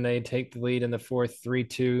 Then they take the lead in the 4th,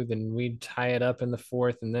 3-2. Then we'd tie it up in the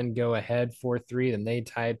 4th and then go ahead 4-3. Then they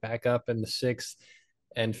tie it back up in the 6th.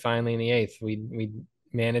 And finally in the 8th, we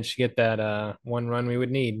managed to get that 1 run we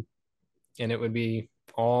would need. And it would be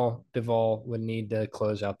all Duvall would need to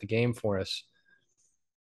close out the game for us.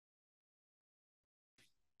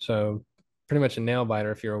 So pretty much a nail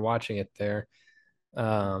biter if you were watching it there.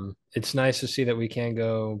 It's nice to see that we can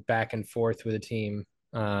go back and forth with a team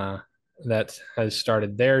that has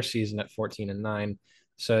started their season at 14-9.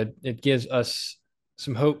 So it gives us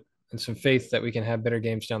some hope and some faith that we can have better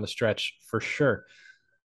games down the stretch for sure.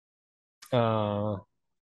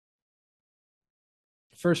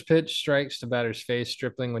 First pitch strikes to batter's face.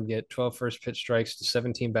 Stripling would get 12 first pitch strikes to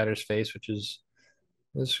 17 batter's face, which is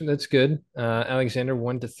that's good. Alexander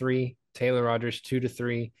 1-3, Taylor Rogers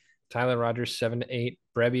 2-3, Tyler Rogers 7-8,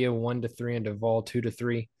 Brevia 1-3, and Duvall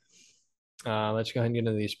 2-3. Let's go ahead and get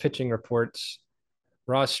into these pitching reports.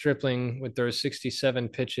 Ross Stripling with those 67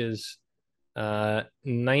 pitches,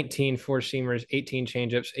 19 four-seamers, 18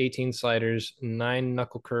 changeups, 18 sliders, 9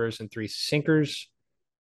 knuckle curves, and 3 sinkers.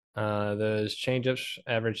 Those changeups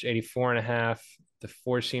averaged 84.5. The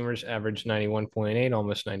four-seamers averaged 91.8,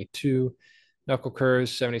 almost 92. Knuckle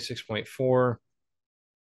curves 76.4.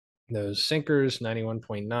 Those sinkers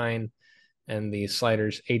 91.9, and the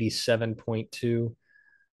sliders 87.2.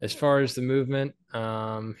 As far as the movement,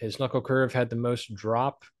 his knuckle curve had the most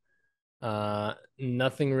drop,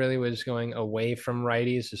 Nothing really was going away from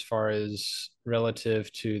righties as far as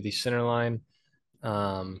relative to the center line.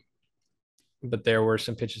 Um, but there were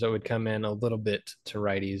some pitches that would come in a little bit to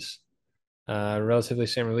righties. Relatively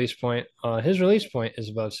same release point. His release point is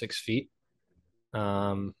above 6 feet.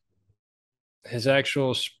 Um, his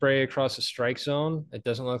actual spray across the strike zone, it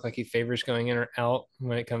doesn't look like he favors going in or out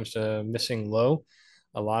when it comes to missing low.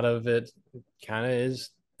 A lot of it kind of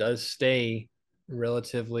does stay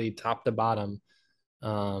relatively top to bottom.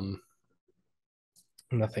 Um,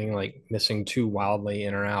 Nothing like missing too wildly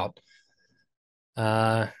in or out.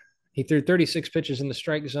 Uh, he threw 36 pitches in the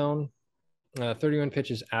strike zone, 31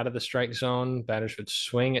 pitches out of the strike zone. Batters would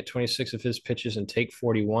swing at 26 of his pitches and take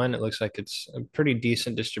 41. It looks like it's a pretty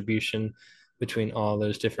decent distribution between all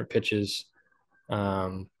those different pitches.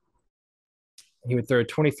 Um, he would throw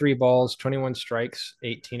 23 balls, 21 strikes,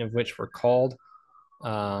 18 of which were called,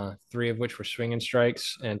 three of which were swinging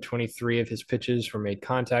strikes, and 23 of his pitches were made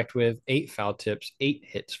contact with, eight foul tips, eight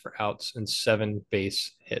hits for outs, and seven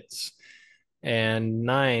base hits, and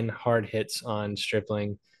nine hard hits on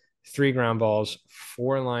Stripling, three ground balls,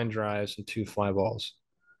 four line drives, and two fly balls.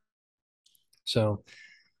 So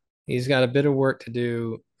he's got a bit of work to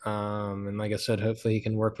do. And like I said, hopefully he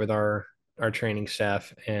can work with our training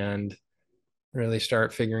staff and really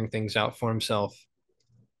start figuring things out for himself.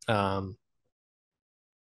 Um,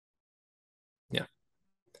 yeah.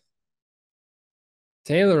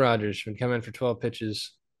 Taylor Rogers would come in for 12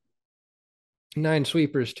 pitches, nine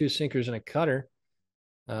sweepers, two sinkers, and a cutter.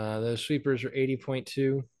 Those sweepers are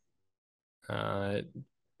 80.2. Uh,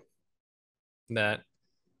 that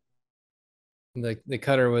the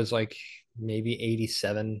cutter was like maybe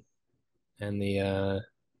 87, and the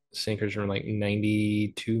sinkers were like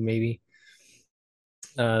 92 maybe.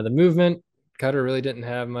 The movement, cutter really didn't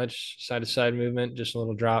have much side to side movement, just a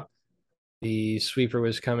little drop. The sweeper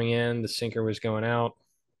was coming in, the sinker was going out.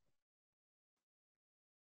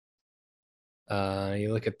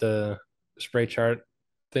 You look at the spray chart,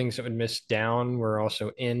 things that would miss down were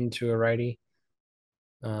also into a righty.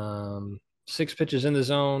 Six pitches in the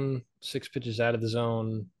zone, six pitches out of the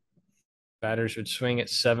zone. Batters would swing at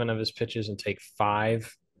seven of his pitches and take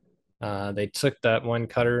five. They took that one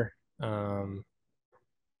cutter,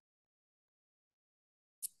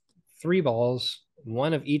 three balls,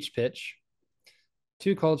 one of each pitch,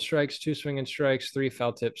 two called strikes, two swinging strikes, three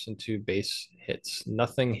foul tips, and two base hits.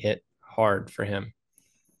 Nothing hit hard for him.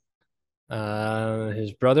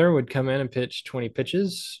 His brother would come in and pitch 20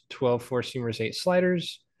 pitches, 12 four seamers, eight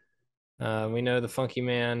sliders. We know the funky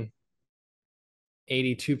man,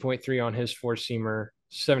 82.3 on his four seamer,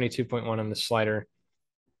 72.1 on the slider.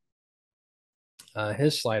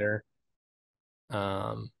 His slider,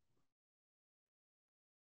 um,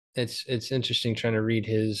 it's interesting trying to read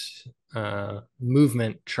his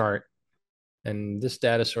movement chart, and this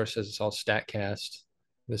data source says it's all Statcast.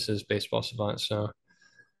 This is Baseball Savant, so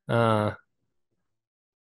uh,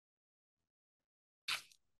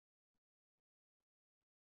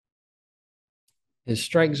 his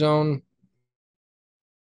strike zone,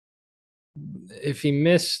 if he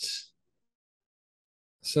missed,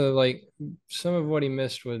 so like some of what he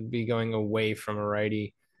missed would be going away from a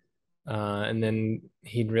righty, and then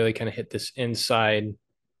he'd really kind of hit this inside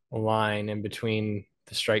line in between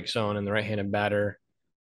the strike zone and the right-handed batter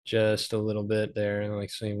just a little bit there. And like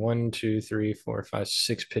say 1, 2, 3, 4, 5,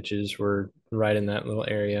 6 pitches were right in that little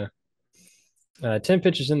area. 10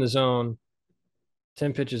 pitches in the zone,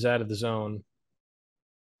 10 pitches out of the zone.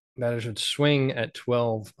 Batters would swing at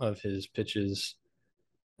 12 of his pitches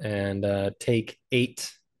and take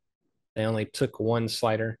eight. They only took one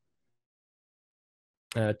slider.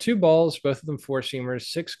 Two balls, both of them four seamers,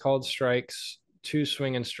 six called strikes, two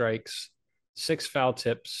swinging strikes, six foul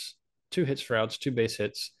tips, two hits for outs, two base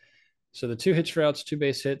hits. So the two hits for outs, two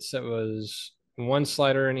base hits, that was one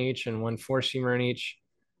slider in each and one four seamer in each.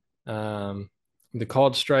 The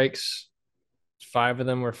called strikes, five of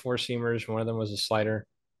them were four seamers, one of them was a slider.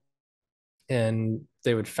 And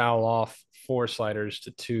they would foul off four sliders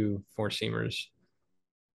to two four seamers.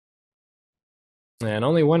 And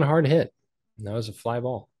only one hard hit. And that was a fly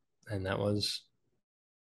ball. And that was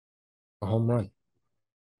a home run.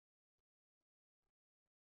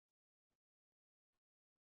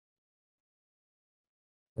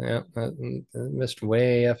 Yeah, that missed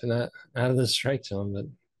way up in that out of the strike zone, but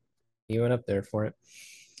he went up there for it.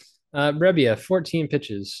 Brebbia, 14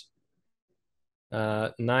 pitches,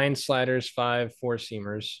 nine sliders, five four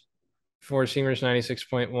seamers. Four seamers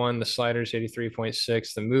 96.1, the sliders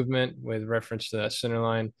 83.6. The movement with reference to that center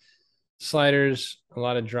line. Sliders, a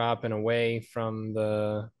lot of drop and away from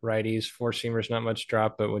the righties. Four seamers, not much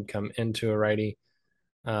drop, but would come into a righty.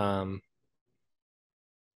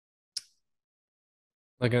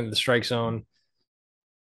 Looking at the strike zone,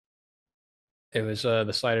 it was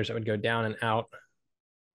the sliders that would go down and out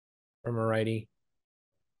from a righty.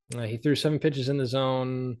 He threw 7 pitches in the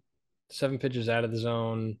zone, 7 pitches out of the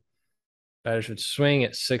zone. Batters would swing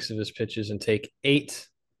at 6 of his pitches and take 8.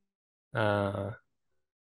 Uh,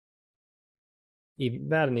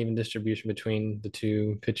 about an even distribution between the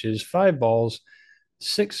two pitches. 5 balls,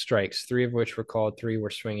 6 strikes, 3 of which were called, 3 were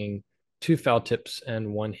swinging, 2 foul tips,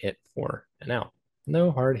 and 1 hit for an out.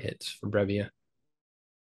 No hard hits for Brevia.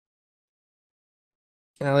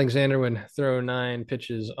 Alexander would throw 9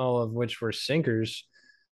 pitches, all of which were sinkers,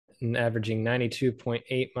 and averaging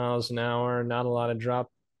 92.8 miles an hour. Not a lot of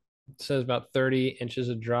drop. It says about 30 inches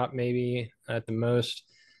of drop, maybe at the most.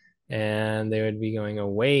 And they would be going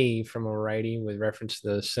away from a righty with reference to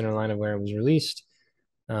the center line of where it was released.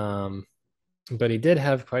 But he did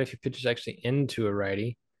have quite a few pitches actually into a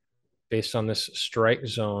righty based on this strike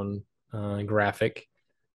zone graphic.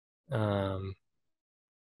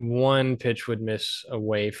 One pitch would miss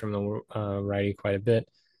away from the righty quite a bit.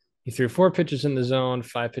 He threw 4 pitches in the zone,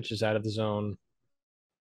 5 pitches out of the zone.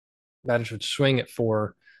 Batters would swing at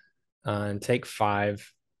 4 and take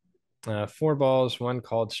 5. 4 balls, 1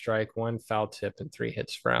 called strike, 1 foul tip, and 3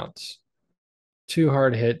 hits for outs. 2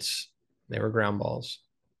 hard hits. They were ground balls.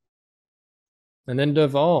 And then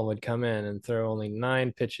Duvall would come in and throw only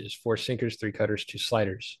 9 pitches, 4 sinkers, 3 cutters, 2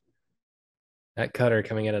 sliders. That cutter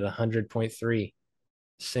coming in at 100.3,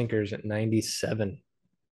 sinkers at 97.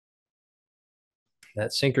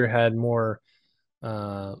 That sinker had more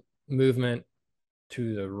movement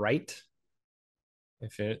to the right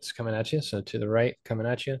if it's coming at you. So to the right, coming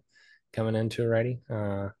at you, coming into a righty.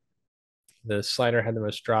 The slider had the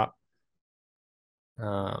most drop.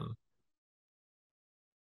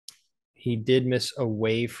 He did miss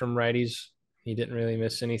away from righties. He didn't really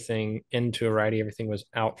miss anything into a righty. Everything was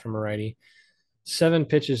out from a righty. 7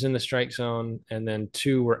 pitches in the strike zone, and then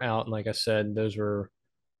 2 were out. And like I said, those were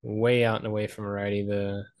way out and away from a righty.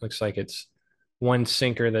 The looks like it's 1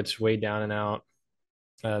 sinker that's way down and out,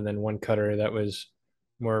 then 1 cutter that was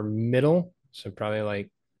more middle, so probably like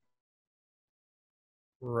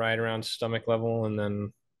right around stomach level, and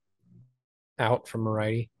then out from a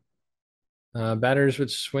righty. Batters would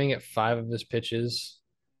swing at 5 of his pitches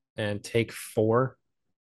and take 4.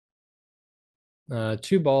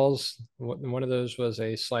 2 balls. One of those was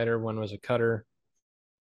a slider. One was a cutter.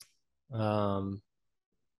 2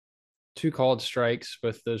 called strikes.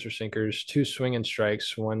 Both those were sinkers. 2 swinging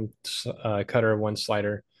strikes. 1 cutter, 1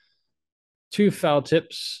 slider. 2 foul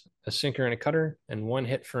tips, a sinker and a cutter, and 1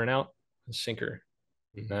 hit for an out, a sinker.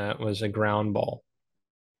 And that was a ground ball.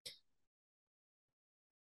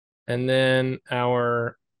 And then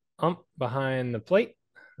our ump behind the plate,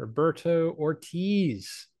 Roberto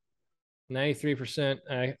Ortiz.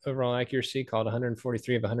 93% overall accuracy, called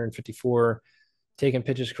 143 of 154. Taking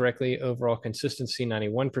pitches correctly, overall consistency,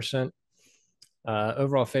 91%.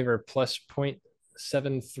 Overall favor, plus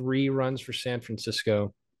 0.73 runs for San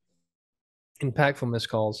Francisco. Impactful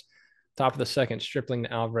miscalls. Top of the second, Stripling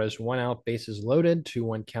to Alvarez, 1 out, bases loaded,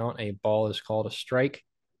 2-1 count. A ball is called a strike.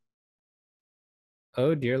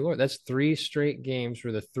 Oh, dear Lord. That's 3 straight games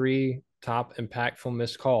where the 3 top impactful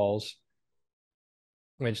missed calls,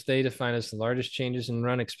 which they define as the largest changes in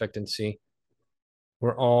run expectancy,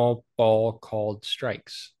 were all ball called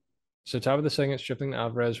strikes. So top of the second, Stripling to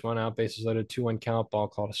Alvarez, 1 out, bases loaded, 2-1 count, ball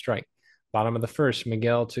called a strike. Bottom of the first,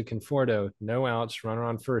 Miguel to Conforto, no outs, runner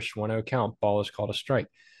on first, 1-0 count, ball is called a strike.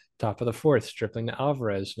 Top of the fourth, Stripling to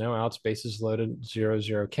Alvarez, no outs, bases loaded,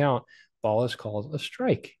 0-0 count, ball is called a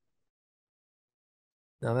strike.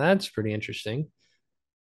 Now that's pretty interesting.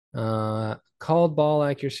 Called ball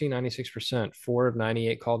accuracy, 96%. 4 of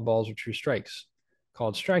 98 called balls are true strikes.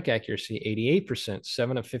 Called strike accuracy, 88%.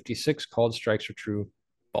 7 of 56 called strikes are true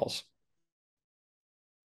balls.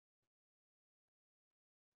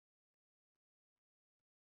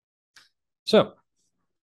 So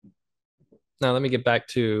now let me get back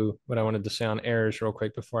to what I wanted to say on errors real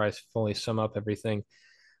quick before I fully sum up everything.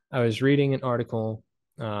 I was reading an article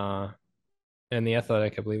in The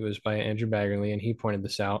Athletic, I believe it was by Andrew Baggerly, and he pointed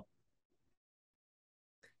this out,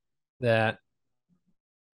 that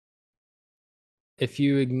if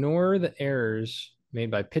you ignore the errors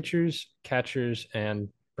made by pitchers, catchers, and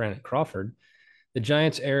Brandon Crawford, the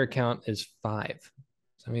Giants' error count is 5.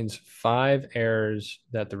 So that means 5 errors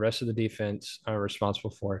that the rest of the defense are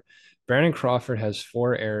responsible for. Brandon Crawford has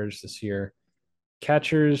 4 errors this year.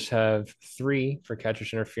 Catchers have 3 for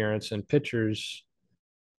catcher's interference, and pitchers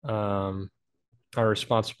are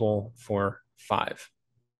responsible for 5.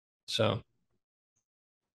 So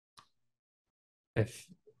if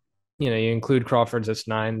you include Crawford's, that's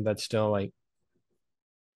 9. That's still like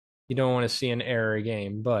you don't want to see an error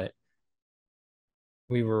game, but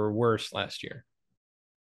we were worse last year.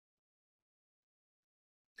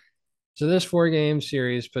 So this 4 game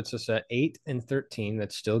series puts us at 8-13.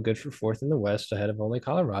 That's still good for fourth in the West, ahead of only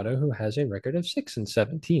Colorado, who has a record of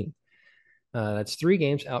 6-17. That's 3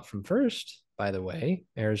 games out from first, by the way.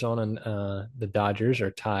 Arizona and the Dodgers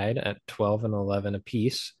are tied at 12-11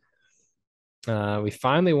 apiece. We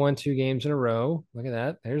finally won 2 games in a row. Look at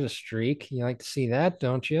that. There's a streak. You like to see that,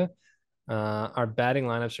 don't you? Our batting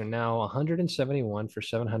lineups are now 171 for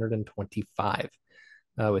 725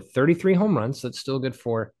 with 33 home runs. That's still good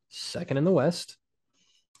for second in the West.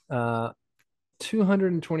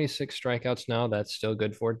 226 strikeouts now. That's still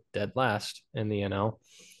good for dead last in the NL.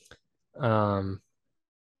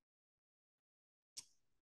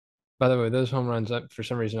 By the way, those home runs, for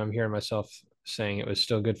some reason, I'm hearing myself saying it was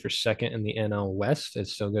still good for second in the NL West.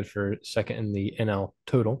 It's still good for second in the NL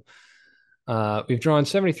total. We've drawn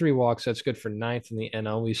 73 walks. That's good for ninth in the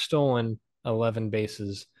NL. We've stolen 11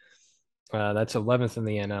 bases. That's 11th in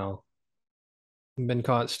the NL. We've been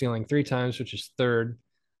caught stealing 3 times, which is third.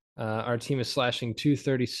 Our team is slashing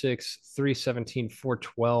 236, 317,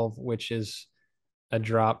 412, which is a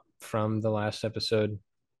drop from the last episode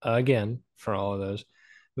again for all of those,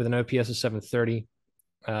 with an OPS of 730.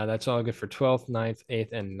 That's all good for 12th, 9th,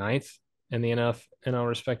 8th, and 9th in the NL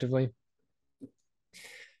respectively.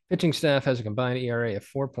 Pitching staff has a combined ERA of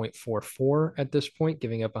 4.44 at this point,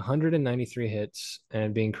 giving up 193 hits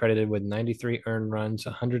and being credited with 93 earned runs,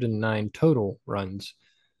 109 total runs.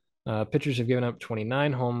 Pitchers have given up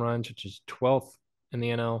 29 home runs, which is 12th in the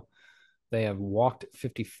NL. They have walked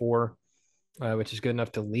 54, which is good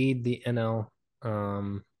enough to lead the NL.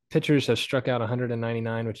 Pitchers have struck out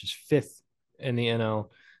 199, which is 5th in the NL.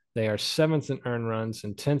 They are 7th in earned runs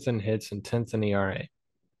and 10th in hits and 10th in ERA.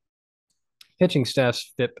 Pitching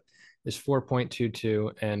staff's FIP is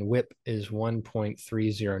 4.22 and WHIP is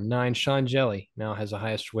 1.309. Sean Jelly now has the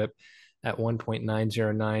highest WHIP at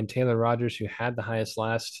 1.909. Taylor Rogers, who had the highest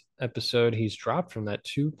last episode, he's dropped from that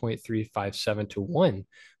 2.357 to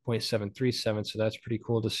 1.737. So that's pretty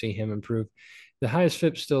cool to see him improve. The highest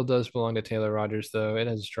FIP still does belong to Taylor Rogers, though. It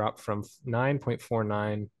has dropped from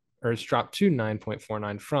 9.49, or it's dropped to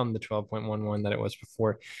 9.49 from the 12.11 that it was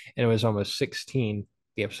before. And it was almost 16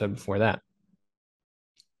 the episode before that.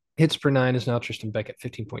 Hits per 9 is now Tristan Beck at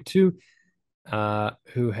 15.2,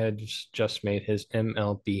 who had just made his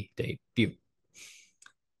MLB debut.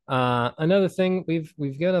 Another thing,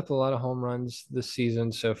 we've given up a lot of home runs this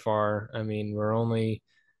season so far. I mean, we're only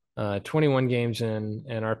 21 games in,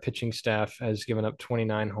 and our pitching staff has given up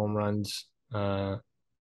 29 home runs. And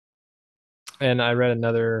I read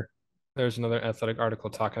there's another athletic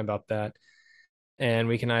article talking about that. And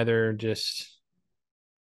we can either just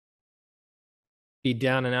be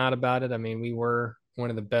down and out about it. I mean, we were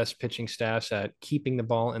one of the best pitching staffs at keeping the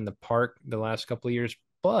ball in the park the last couple of years.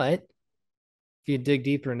 But if you dig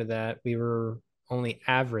deeper into that, we were only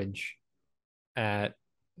average at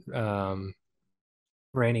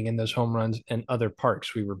reining in those home runs in other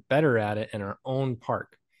parks. We were better at it in our own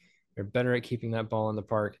park. We're better at keeping that ball in the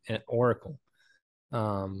park at Oracle.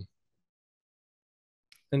 And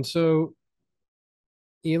so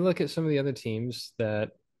you look at some of the other teams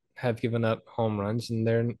that have given up home runs, and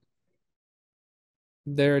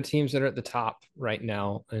there are teams that are at the top right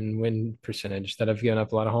now in win percentage that have given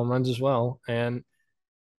up a lot of home runs as well. And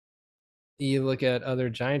you look at other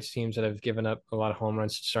Giants teams that have given up a lot of home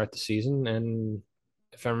runs to start the season. And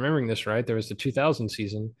if I'm remembering this right, there was the 2000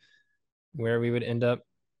 season where we would end up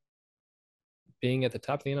being at the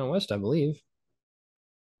top of the NL West, I believe.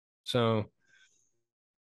 So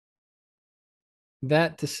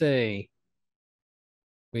that to say,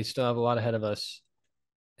 we still have a lot ahead of us.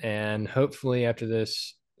 And hopefully, after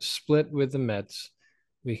this split with the Mets,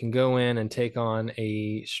 we can go in and take on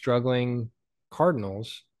a struggling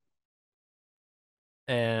Cardinals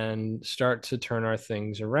and start to turn our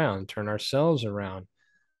things around, turn ourselves around.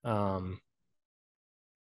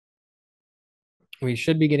 We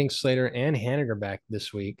should be getting Slater and Haniger back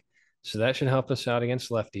this week, so that should help us out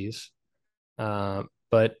against lefties.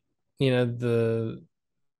 But the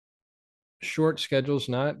short schedule's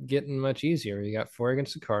not getting much easier. We got 4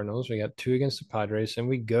 against the Cardinals, we got 2 against the Padres, and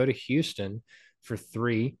we go to Houston for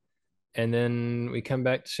 3, and then we come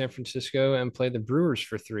back to San Francisco and play the Brewers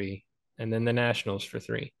for 3, and then the Nationals for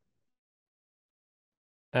 3.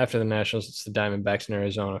 After the Nationals, it's the Diamondbacks in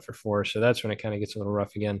Arizona for 4, so that's when it kind of gets a little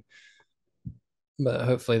rough again. But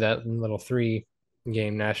hopefully that little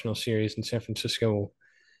 3-game national series in San Francisco will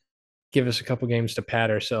give us a couple games to pat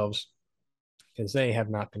ourselves, because they have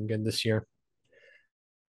not been good this year.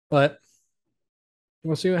 But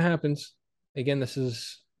we'll see what happens. Again, this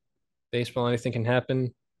is Baseball, anything can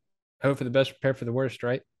happen. Hope for the best, prepare for the worst,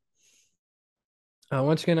 right?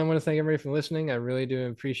 Once again, I want to thank everybody for listening. I really do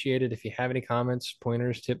appreciate it. If you have any comments,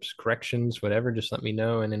 pointers, tips, corrections, whatever, just let me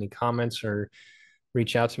know in any comments or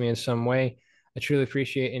reach out to me in some way. I truly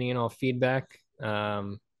appreciate any and all feedback.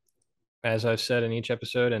 As I've said in each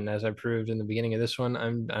episode, and as I proved in the beginning of this one,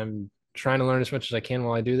 I'm trying to learn as much as I can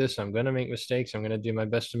while I do this. I'm going to make mistakes. I'm going to do my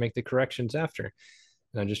best to make the corrections after.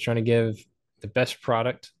 And I'm just trying to give the best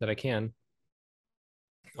product that I can.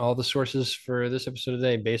 All the sources for this episode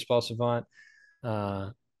today: Baseball Savant,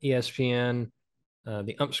 uh, ESPN,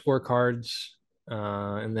 the Ump Scorecards,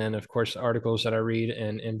 and then, of course, articles that I read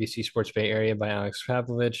in NBC Sports Bay Area by Alex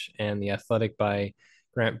Pavlovich and The Athletic by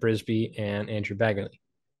Grant Brisbee and Andrew Baggerly.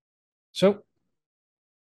 So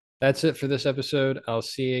that's it for this episode. I'll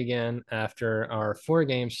see you again after our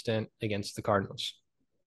 4-game stint against the Cardinals.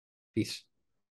 Peace.